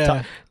bathtub. Oh,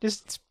 yeah.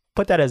 Just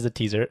put that as a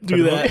teaser.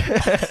 Do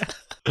that.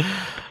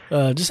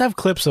 Just have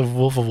clips of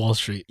Wolf of Wall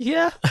Street.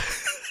 Yeah.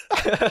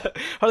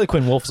 Harley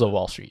Quinn, Wolves of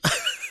Wall Street.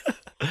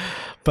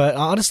 But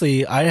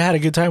honestly, I had a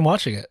good time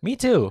watching it. Me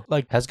too.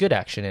 Like, has good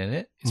action in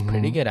it. It's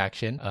pretty good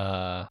action.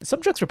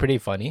 Some jokes were pretty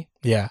funny.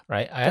 Yeah.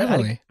 Right?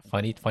 Definitely. I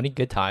had funny,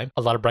 good time.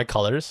 A lot of bright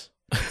colors,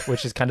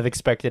 which is kind of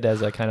expected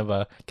as a kind of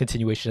a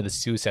continuation of the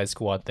Suicide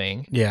Squad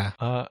thing. Yeah.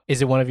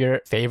 Is it one of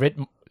your favorite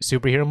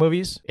superhero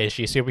movies? Is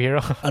she a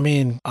superhero? I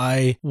mean,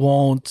 I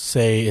won't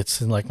say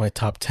it's in like my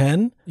top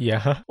 10.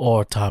 Yeah.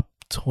 Or top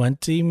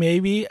 20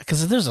 maybe,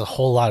 because there's a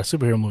whole lot of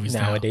superhero movies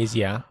nowadays.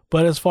 Yeah.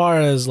 But as far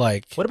as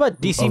like, what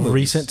about DC movies?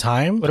 Recent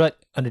time? What about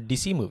under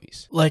DC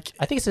movies? Like,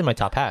 I think it's in my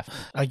top half.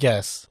 I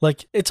guess.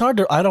 Like, it's hard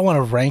to. I don't want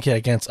to rank it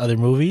against other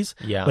movies.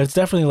 Yeah. But it's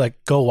definitely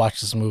like, go watch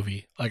this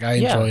movie. Like, I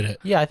enjoyed it.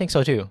 Yeah, I think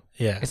so too.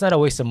 Yeah. It's not a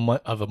waste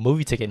of a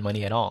movie ticket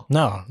money at all.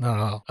 No.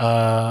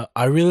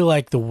 I really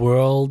like the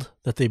world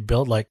that they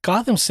built. Like,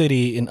 Gotham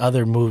City in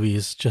other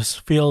movies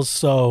just feels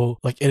so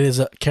like it is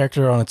a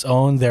character on its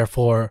own.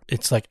 Therefore,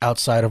 it's like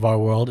outside of our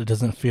world. It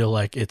doesn't feel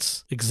like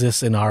it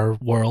exists in our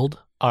world.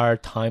 Our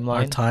timeline.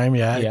 Our time,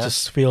 yeah. It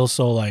just feels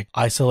so like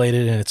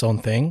isolated in its own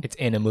thing. It's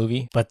in a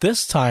movie. But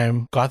this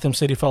time, Gotham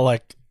City felt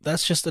like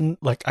that's just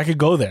like I could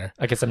go there.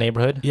 Like it's a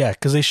neighborhood? Yeah,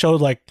 because they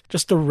showed like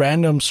just the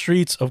random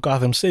streets of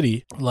Gotham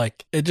City.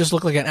 Like it just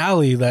looked like an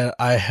alley that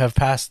I have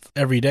passed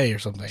every day or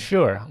something.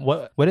 Sure.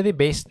 What are they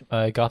based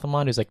Gotham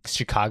on? Is like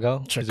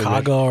Chicago?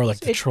 Or like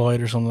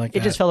Detroit or something like that.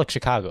 It just felt like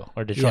Chicago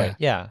or Detroit.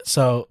 Yeah.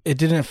 So it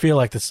didn't feel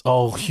like this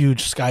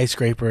huge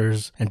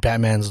skyscrapers and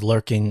Batman's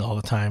lurking all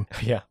the time.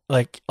 Yeah.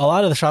 Like a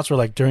lot of the shots were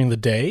like during the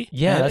day.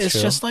 Yeah, that's it's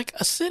true. just like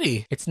a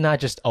city. It's not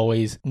just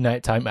always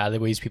nighttime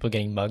alleyways, people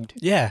getting mugged.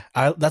 Yeah,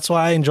 that's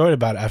why I enjoyed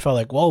about it. I felt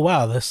like, well,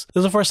 wow, this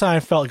is the first time I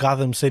felt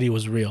Gotham City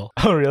was real.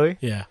 Oh, really?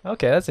 Yeah.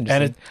 Okay, that's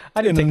interesting. And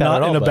I didn't think that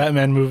at all. In a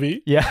Batman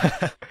movie.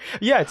 Yeah.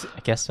 Yeah, I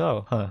guess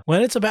so. Huh.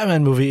 When it's a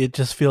Batman movie, it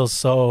just feels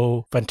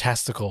so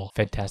fantastical.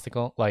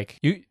 Fantastical. Like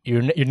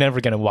you're never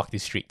gonna walk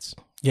these streets.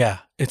 Yeah.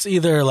 It's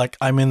either like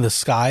I'm in the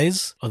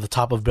skies or the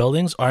top of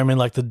buildings, or I'm in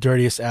like the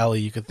dirtiest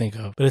alley you could think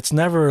of. But it's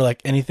never like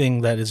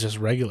anything that is just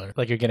regular.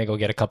 Like you're gonna go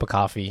get a cup of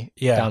coffee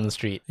Yeah. down the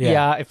street. Yeah.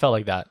 Yeah, it felt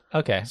like that.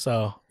 Okay.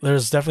 So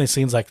there's definitely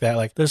scenes like that.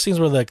 Like there's scenes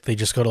where like they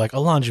just go to like a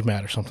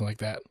laundromat or something like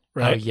that.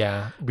 Right? Oh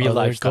yeah, real Or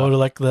life they stuff. go to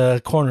like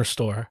the corner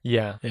store.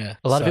 Yeah. Yeah.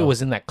 A lot of it So-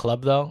 was in that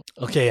club though.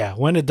 Okay, yeah.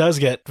 When it does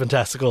get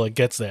fantastical, it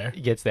gets there.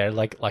 It gets there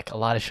like a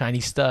lot of shiny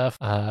stuff.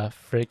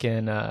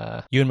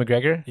 Freaking Ewan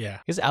McGregor. Yeah.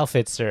 His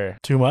outfits are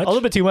Too much? a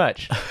little bit too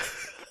much.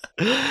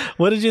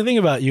 What did you think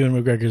about Ewan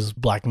McGregor's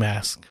black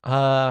mask?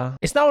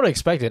 It's not what I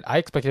expected. I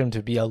expected him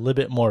to be a little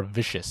bit more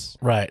vicious.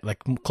 Right, like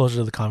closer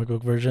to the comic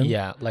book version?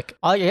 Yeah, like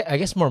I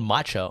guess more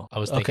macho. I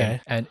was thinking,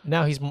 Okay. and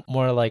now he's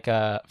more like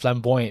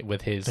flamboyant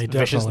with his They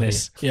definitely,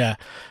 viciousness. yeah,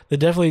 they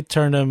definitely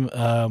turned him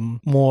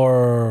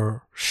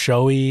more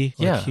showy.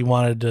 Like Yeah. he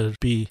wanted to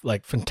be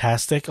like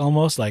fantastic,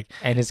 almost like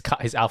And his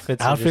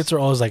outfits. outfits are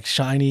always like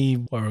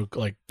shiny or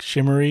like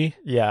shimmery.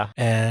 Yeah.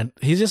 And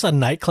he's just a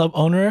nightclub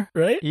owner,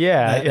 right?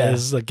 Yeah. That Yeah.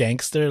 is a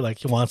gangster. Like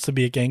he wants to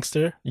be a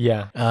gangster.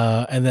 Yeah.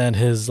 And then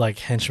his like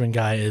henchman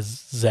guy is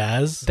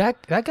Zaz.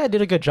 That guy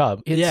did a good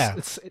job.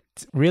 It's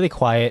really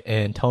quiet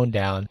and toned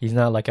down. He's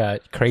not like a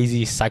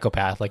crazy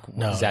psychopath like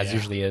No, Zaz yeah.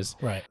 usually is.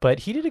 Right. But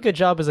he did a good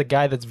job as a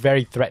guy that's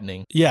very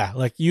threatening. Yeah,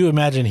 like you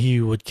imagine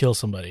he would kill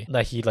somebody.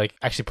 Like he like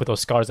actually put those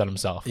scars on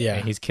himself. Yeah.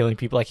 And he's killing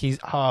people. Like he's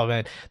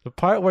man. The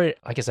part where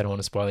I guess I don't want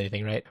to spoil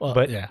anything, right? Well,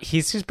 but yeah.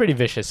 he's pretty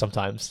vicious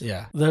sometimes.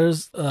 Yeah.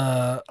 There's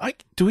I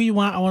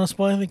want to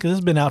spoil anything because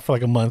it's been out for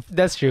like a month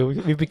That's true.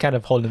 We've been kind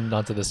of holding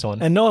on to this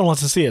one. and no one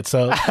wants to see it,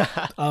 so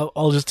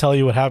I'll just tell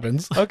you what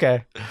happens.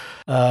 Okay.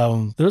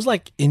 There's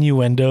like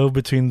innuendo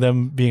between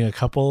them being a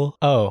couple.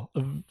 Oh.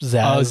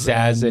 Zaz,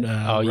 Zaz and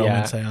Roman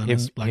yeah,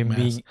 Sionis, Black him Mask.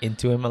 being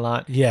into him a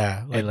lot.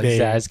 Yeah, And like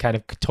Zaz kind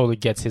of totally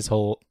gets his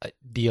whole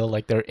deal,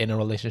 like they're in a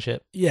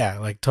relationship. yeah,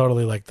 like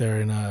totally like they're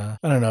in a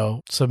I don't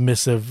know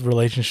submissive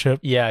relationship.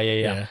 Yeah.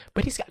 Yeah.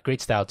 But he's got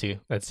great style too.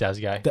 That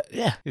Zaz guy.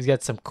 Yeah, He's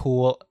got some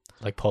cool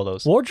like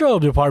polos.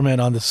 wardrobe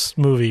department on this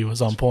movie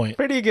was on point.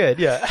 Pretty good,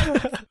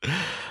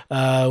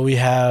 yeah. We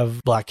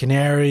have Black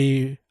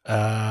Canary,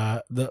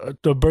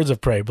 the Birds of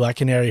Prey, Black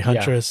Canary,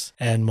 Huntress,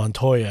 and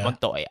Montoya.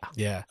 Montoya.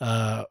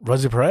 Yeah.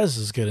 Rosie Perez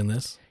is good in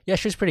this. Yeah,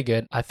 she was pretty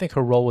good. I think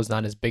her role was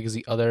not as big as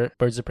the other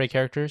Birds of Prey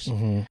characters,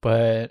 Mm-hmm.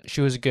 but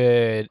she was a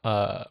good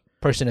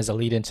person as a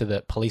lead into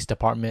the police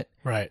department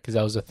Right. because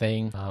that was a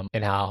thing,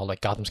 and how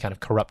like Gotham's kind of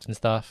corrupt and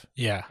stuff.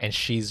 Yeah. And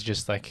she's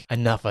just like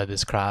enough of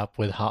this crap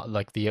with how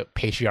like the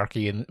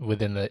patriarchy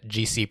within the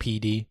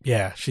GCPD.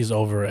 Yeah. She's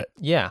over it.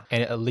 Yeah,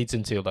 and it leads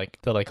into like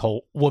the like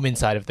whole woman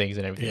side of things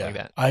and everything like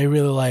that. I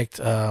really liked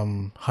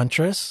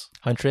Huntress.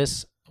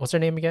 Huntress, what's her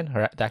name again?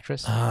 The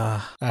actress?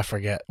 I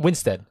forget.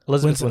 Winstead.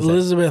 Elizabeth Winstead.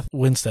 Elizabeth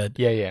Winstead.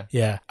 Yeah.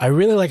 Yeah. I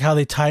really like how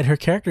they tied her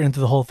character into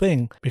the whole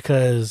thing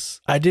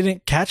because I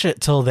didn't catch it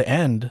till the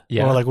end.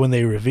 Yeah. Or like when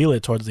they reveal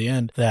it towards the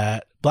end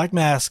that Black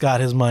Mask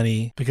got his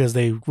money because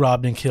they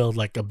robbed and killed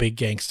like a big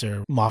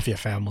gangster mafia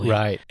family.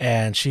 Right.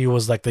 And she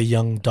was like the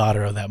young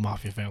daughter of that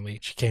mafia family.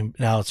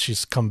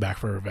 She's come back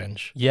for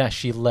revenge. Yeah,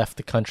 she left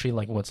the country,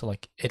 like went to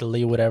like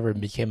Italy or whatever,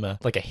 and became a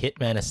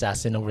hitman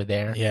assassin over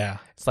there. Yeah.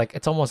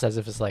 It's almost as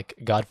if it's like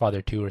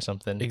Godfather 2 or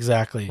something.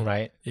 Exactly.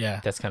 Right? Yeah.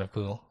 That's kind of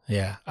cool.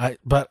 Yeah.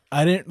 But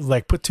I didn't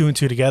like put two and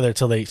two together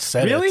till they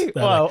said Really? it.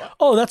 They're Wow. like,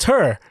 oh, that's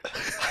her.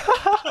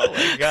 Oh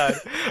my god.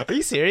 Are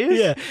you serious?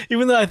 Yeah.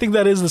 Even though I think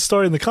that is the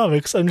story in the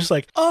comics, I'm just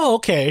like, oh,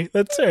 okay,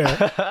 that's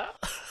her.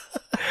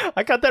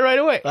 I got that right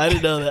away. I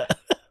didn't know that.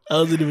 I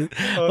wasn't even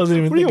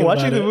Were you thinking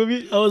watching about the it.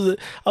 movie? I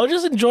was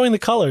just enjoying the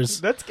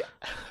colors. That's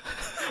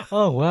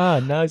Oh wow,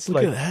 now it's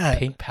Look like at that.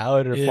 pink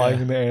powder Yeah.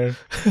 flying in the air.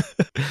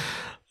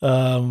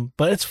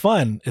 But it's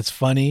fun. It's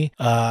funny.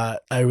 I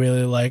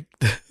really like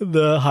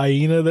the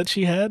hyena that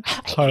she had,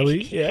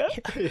 Harley. Yeah,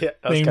 Yeah.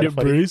 named it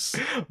Bruce.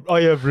 Oh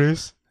yeah,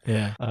 Bruce.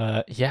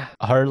 Yeah, Yeah,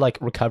 her like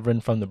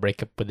recovering from the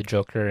breakup with the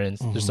Joker, and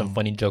there's Mm-hmm. some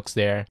funny jokes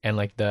there, and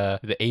like the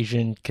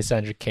Asian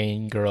Cassandra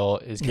Cain girl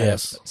is kind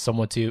Yes. of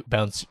someone to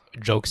bounce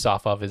jokes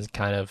off of, is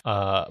kind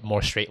of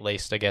more straight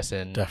laced, I guess,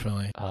 and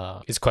definitely.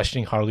 is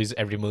questioning Harley's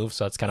every move,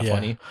 so it's kind of Yeah.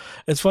 funny.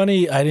 It's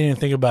funny. I didn't even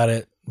think about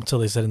it until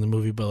they said in the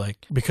movie, but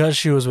like because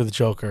she was with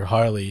Joker,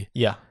 Harley,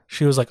 Yeah,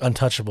 she was like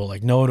untouchable.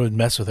 Like no one would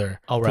mess with her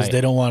Oh, because right.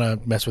 they don't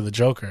want to mess with the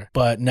Joker.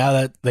 But now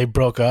that they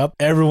broke up,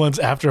 everyone's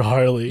after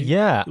Harley.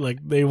 yeah, Like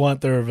they want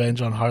their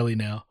revenge on Harley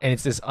now. and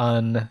it's this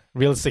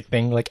unrealistic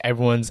thing. Like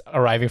everyone's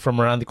arriving from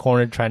around the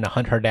corner trying to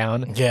hunt her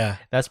down. Yeah,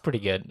 That's pretty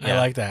good. I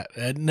like that.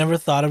 I never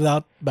thought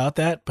about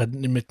that, but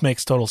it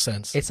makes total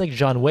sense. It's like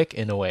John Wick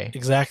in a way.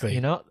 Exactly.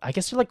 You know, I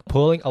guess they're like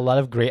pulling a lot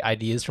of great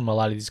ideas from a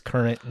lot of these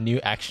current new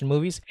action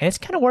movies, and it's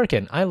kind of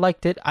working. I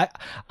liked it. I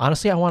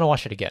honestly, I want to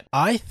watch it again.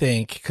 I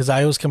think because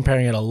I was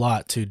comparing it a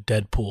lot to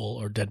Deadpool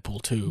or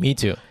Deadpool 2. Me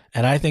too.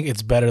 And I think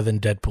it's better than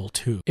Deadpool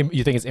 2.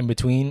 You think it's in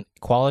between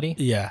quality?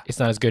 Yeah. It's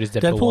not as good as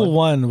Deadpool, Deadpool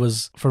 1? 1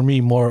 was, for me,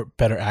 more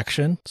better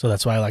action. So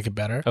that's why I like it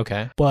better.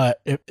 Okay.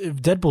 But if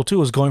Deadpool 2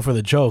 was going for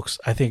the jokes,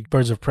 I think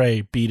Birds of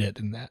Prey beat it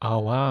in that. Oh,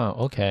 wow.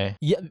 Okay.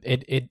 Yeah,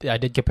 I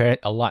did compare it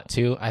a lot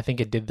too. I think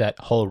it did that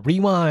whole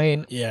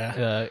rewind,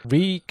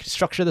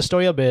 restructure the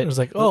story a bit. It was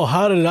like, oh,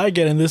 how did I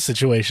get in this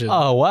situation?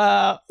 Oh,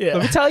 wow. Yeah.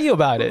 Let me tell you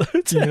about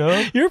it. You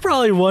know? You're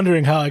probably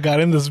wondering how I got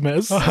in this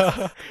mess.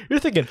 You're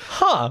thinking,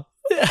 huh?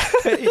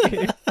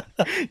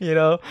 You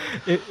know,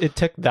 it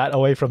took that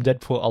away from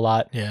Deadpool a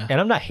lot. Yeah. And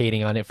I'm not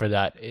hating on it for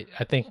that.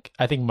 I think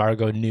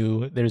Margot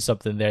knew there was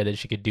something there that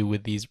she could do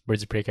with these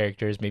Birds of Prey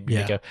characters, maybe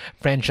make a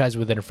franchise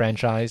within a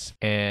franchise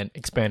and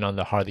expand on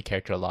the Harley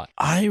character a lot.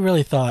 I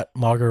really thought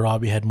Margot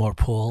Robbie had more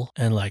pull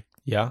and like,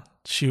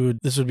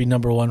 this would be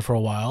number one for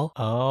a while.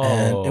 Oh.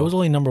 And it was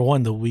only number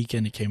one the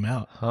weekend it came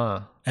out.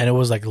 Huh. And it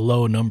was like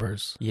low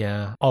numbers.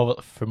 Yeah. Oh,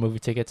 for movie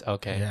tickets?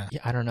 Okay. Yeah.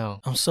 I don't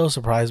know. I'm so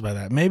surprised by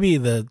that. Maybe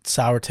the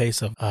sour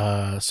taste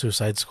of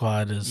Suicide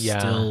Squad is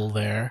still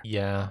there.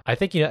 Yeah. I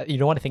think, you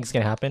know what I think is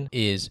going to happen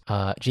is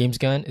James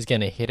Gunn is going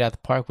to hit out the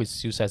park with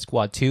Suicide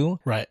Squad 2.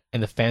 Right.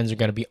 And the fans are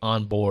going to be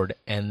on board.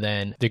 And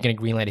then they're going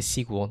to greenlight a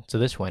sequel to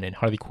this one. And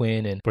Harley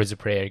Quinn and Birds of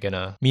Prey are going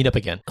to meet up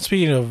again.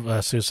 Speaking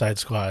of Suicide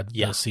Squad,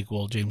 the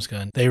sequel, James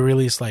Gunn, they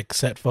released like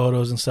set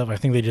photos and stuff. I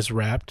think they just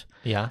wrapped.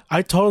 Yeah.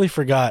 I totally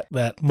forgot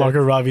that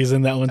Margot Robbie's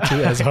in that one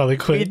too as Harley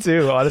Quinn. Me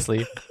too,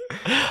 honestly.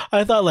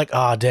 I thought like,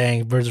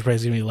 dang, Birds of Prey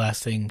is going to be the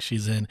last thing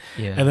she's in.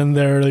 Yeah. And then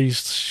they're really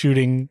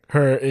shooting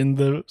her in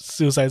the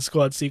Suicide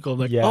Squad sequel. I'm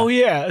like,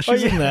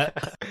 she's in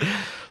that.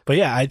 But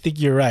yeah, I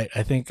think you're right.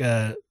 I think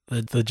the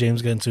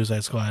James Gunn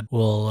Suicide Squad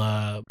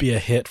will be a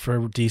hit for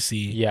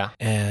DC. Yeah.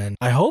 And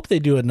I hope they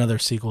do another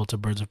sequel to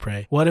Birds of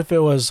Prey. What if it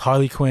was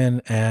Harley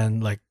Quinn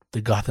and like the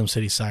Gotham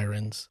City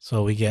Sirens?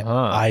 So we get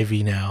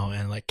Ivy now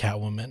and like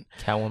Catwoman.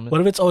 What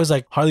if it's always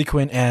like Harley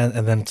Quinn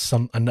and then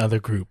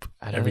another group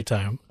every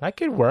time? That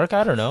could work.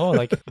 I don't know.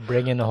 Like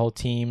bring in a whole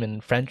team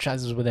and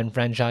franchises within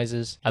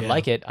franchises. I'd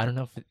like it. I don't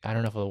know if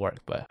it'll work,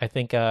 but I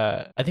think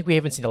we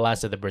haven't seen the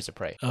last of the Birds of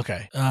Prey.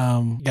 Okay.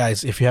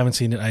 Guys, if you haven't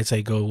seen it, I'd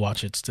say go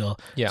watch it still.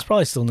 Yeah. It's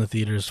probably still in the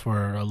theaters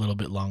for a little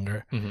bit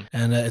longer. Mm-hmm.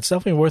 And it's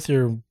definitely worth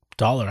your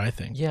 $1, I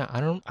think. Yeah,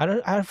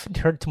 I haven't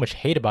heard too much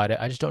hate about it.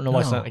 I just don't know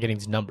why it's not getting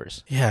these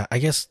numbers. Yeah, I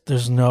guess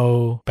there's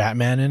no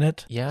Batman in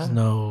it. Yeah.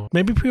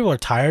 Maybe people are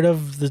tired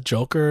of the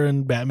Joker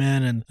and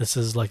Batman, and this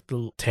is like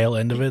the tail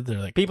end of it. They're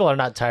like, people are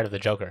not tired of the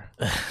Joker.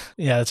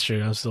 Yeah, that's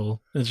true. I'm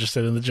still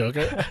interested in the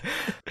Joker.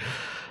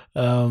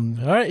 All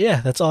right,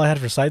 yeah, that's all I had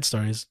for side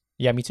stories.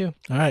 Yeah, me too.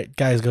 All right,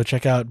 guys, go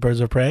check out Birds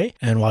of Prey.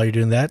 And while you're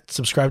doing that,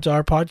 subscribe to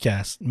our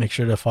podcast. Make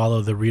sure to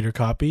follow the reader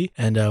copy.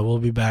 And we'll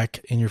be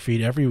back in your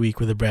feed every week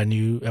with a brand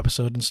new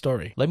episode and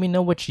story. Let me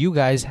know what you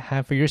guys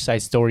have for your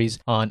side stories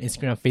on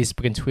Instagram,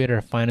 Facebook, and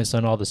Twitter. Find us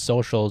on all the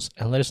socials.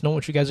 And let us know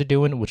what you guys are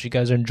doing, what you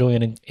guys are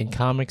enjoying in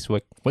comics.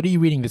 What are you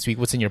reading this week?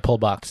 What's in your pull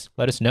box?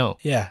 Let us know.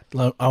 Yeah,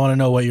 I want to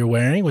know what you're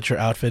wearing, what your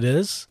outfit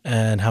is,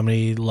 and how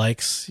many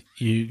likes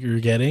you're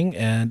getting,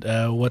 and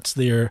what's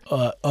your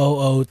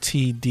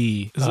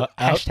OOTD? Is it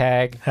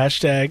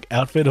hashtag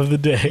outfit of the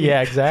day?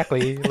 Yeah,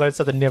 exactly. Learn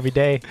something new every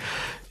day.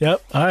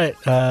 Yep. All right.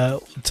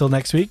 Until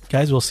next week,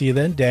 guys. We'll see you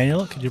then.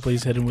 Daniel, could you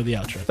please hit him with the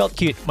outro? Felt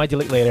cute. Might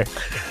delete later.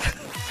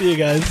 See you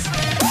guys.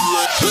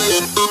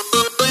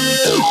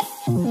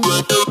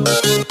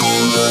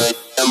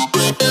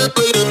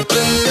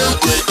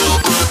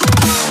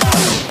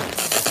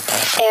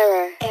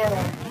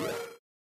 Error.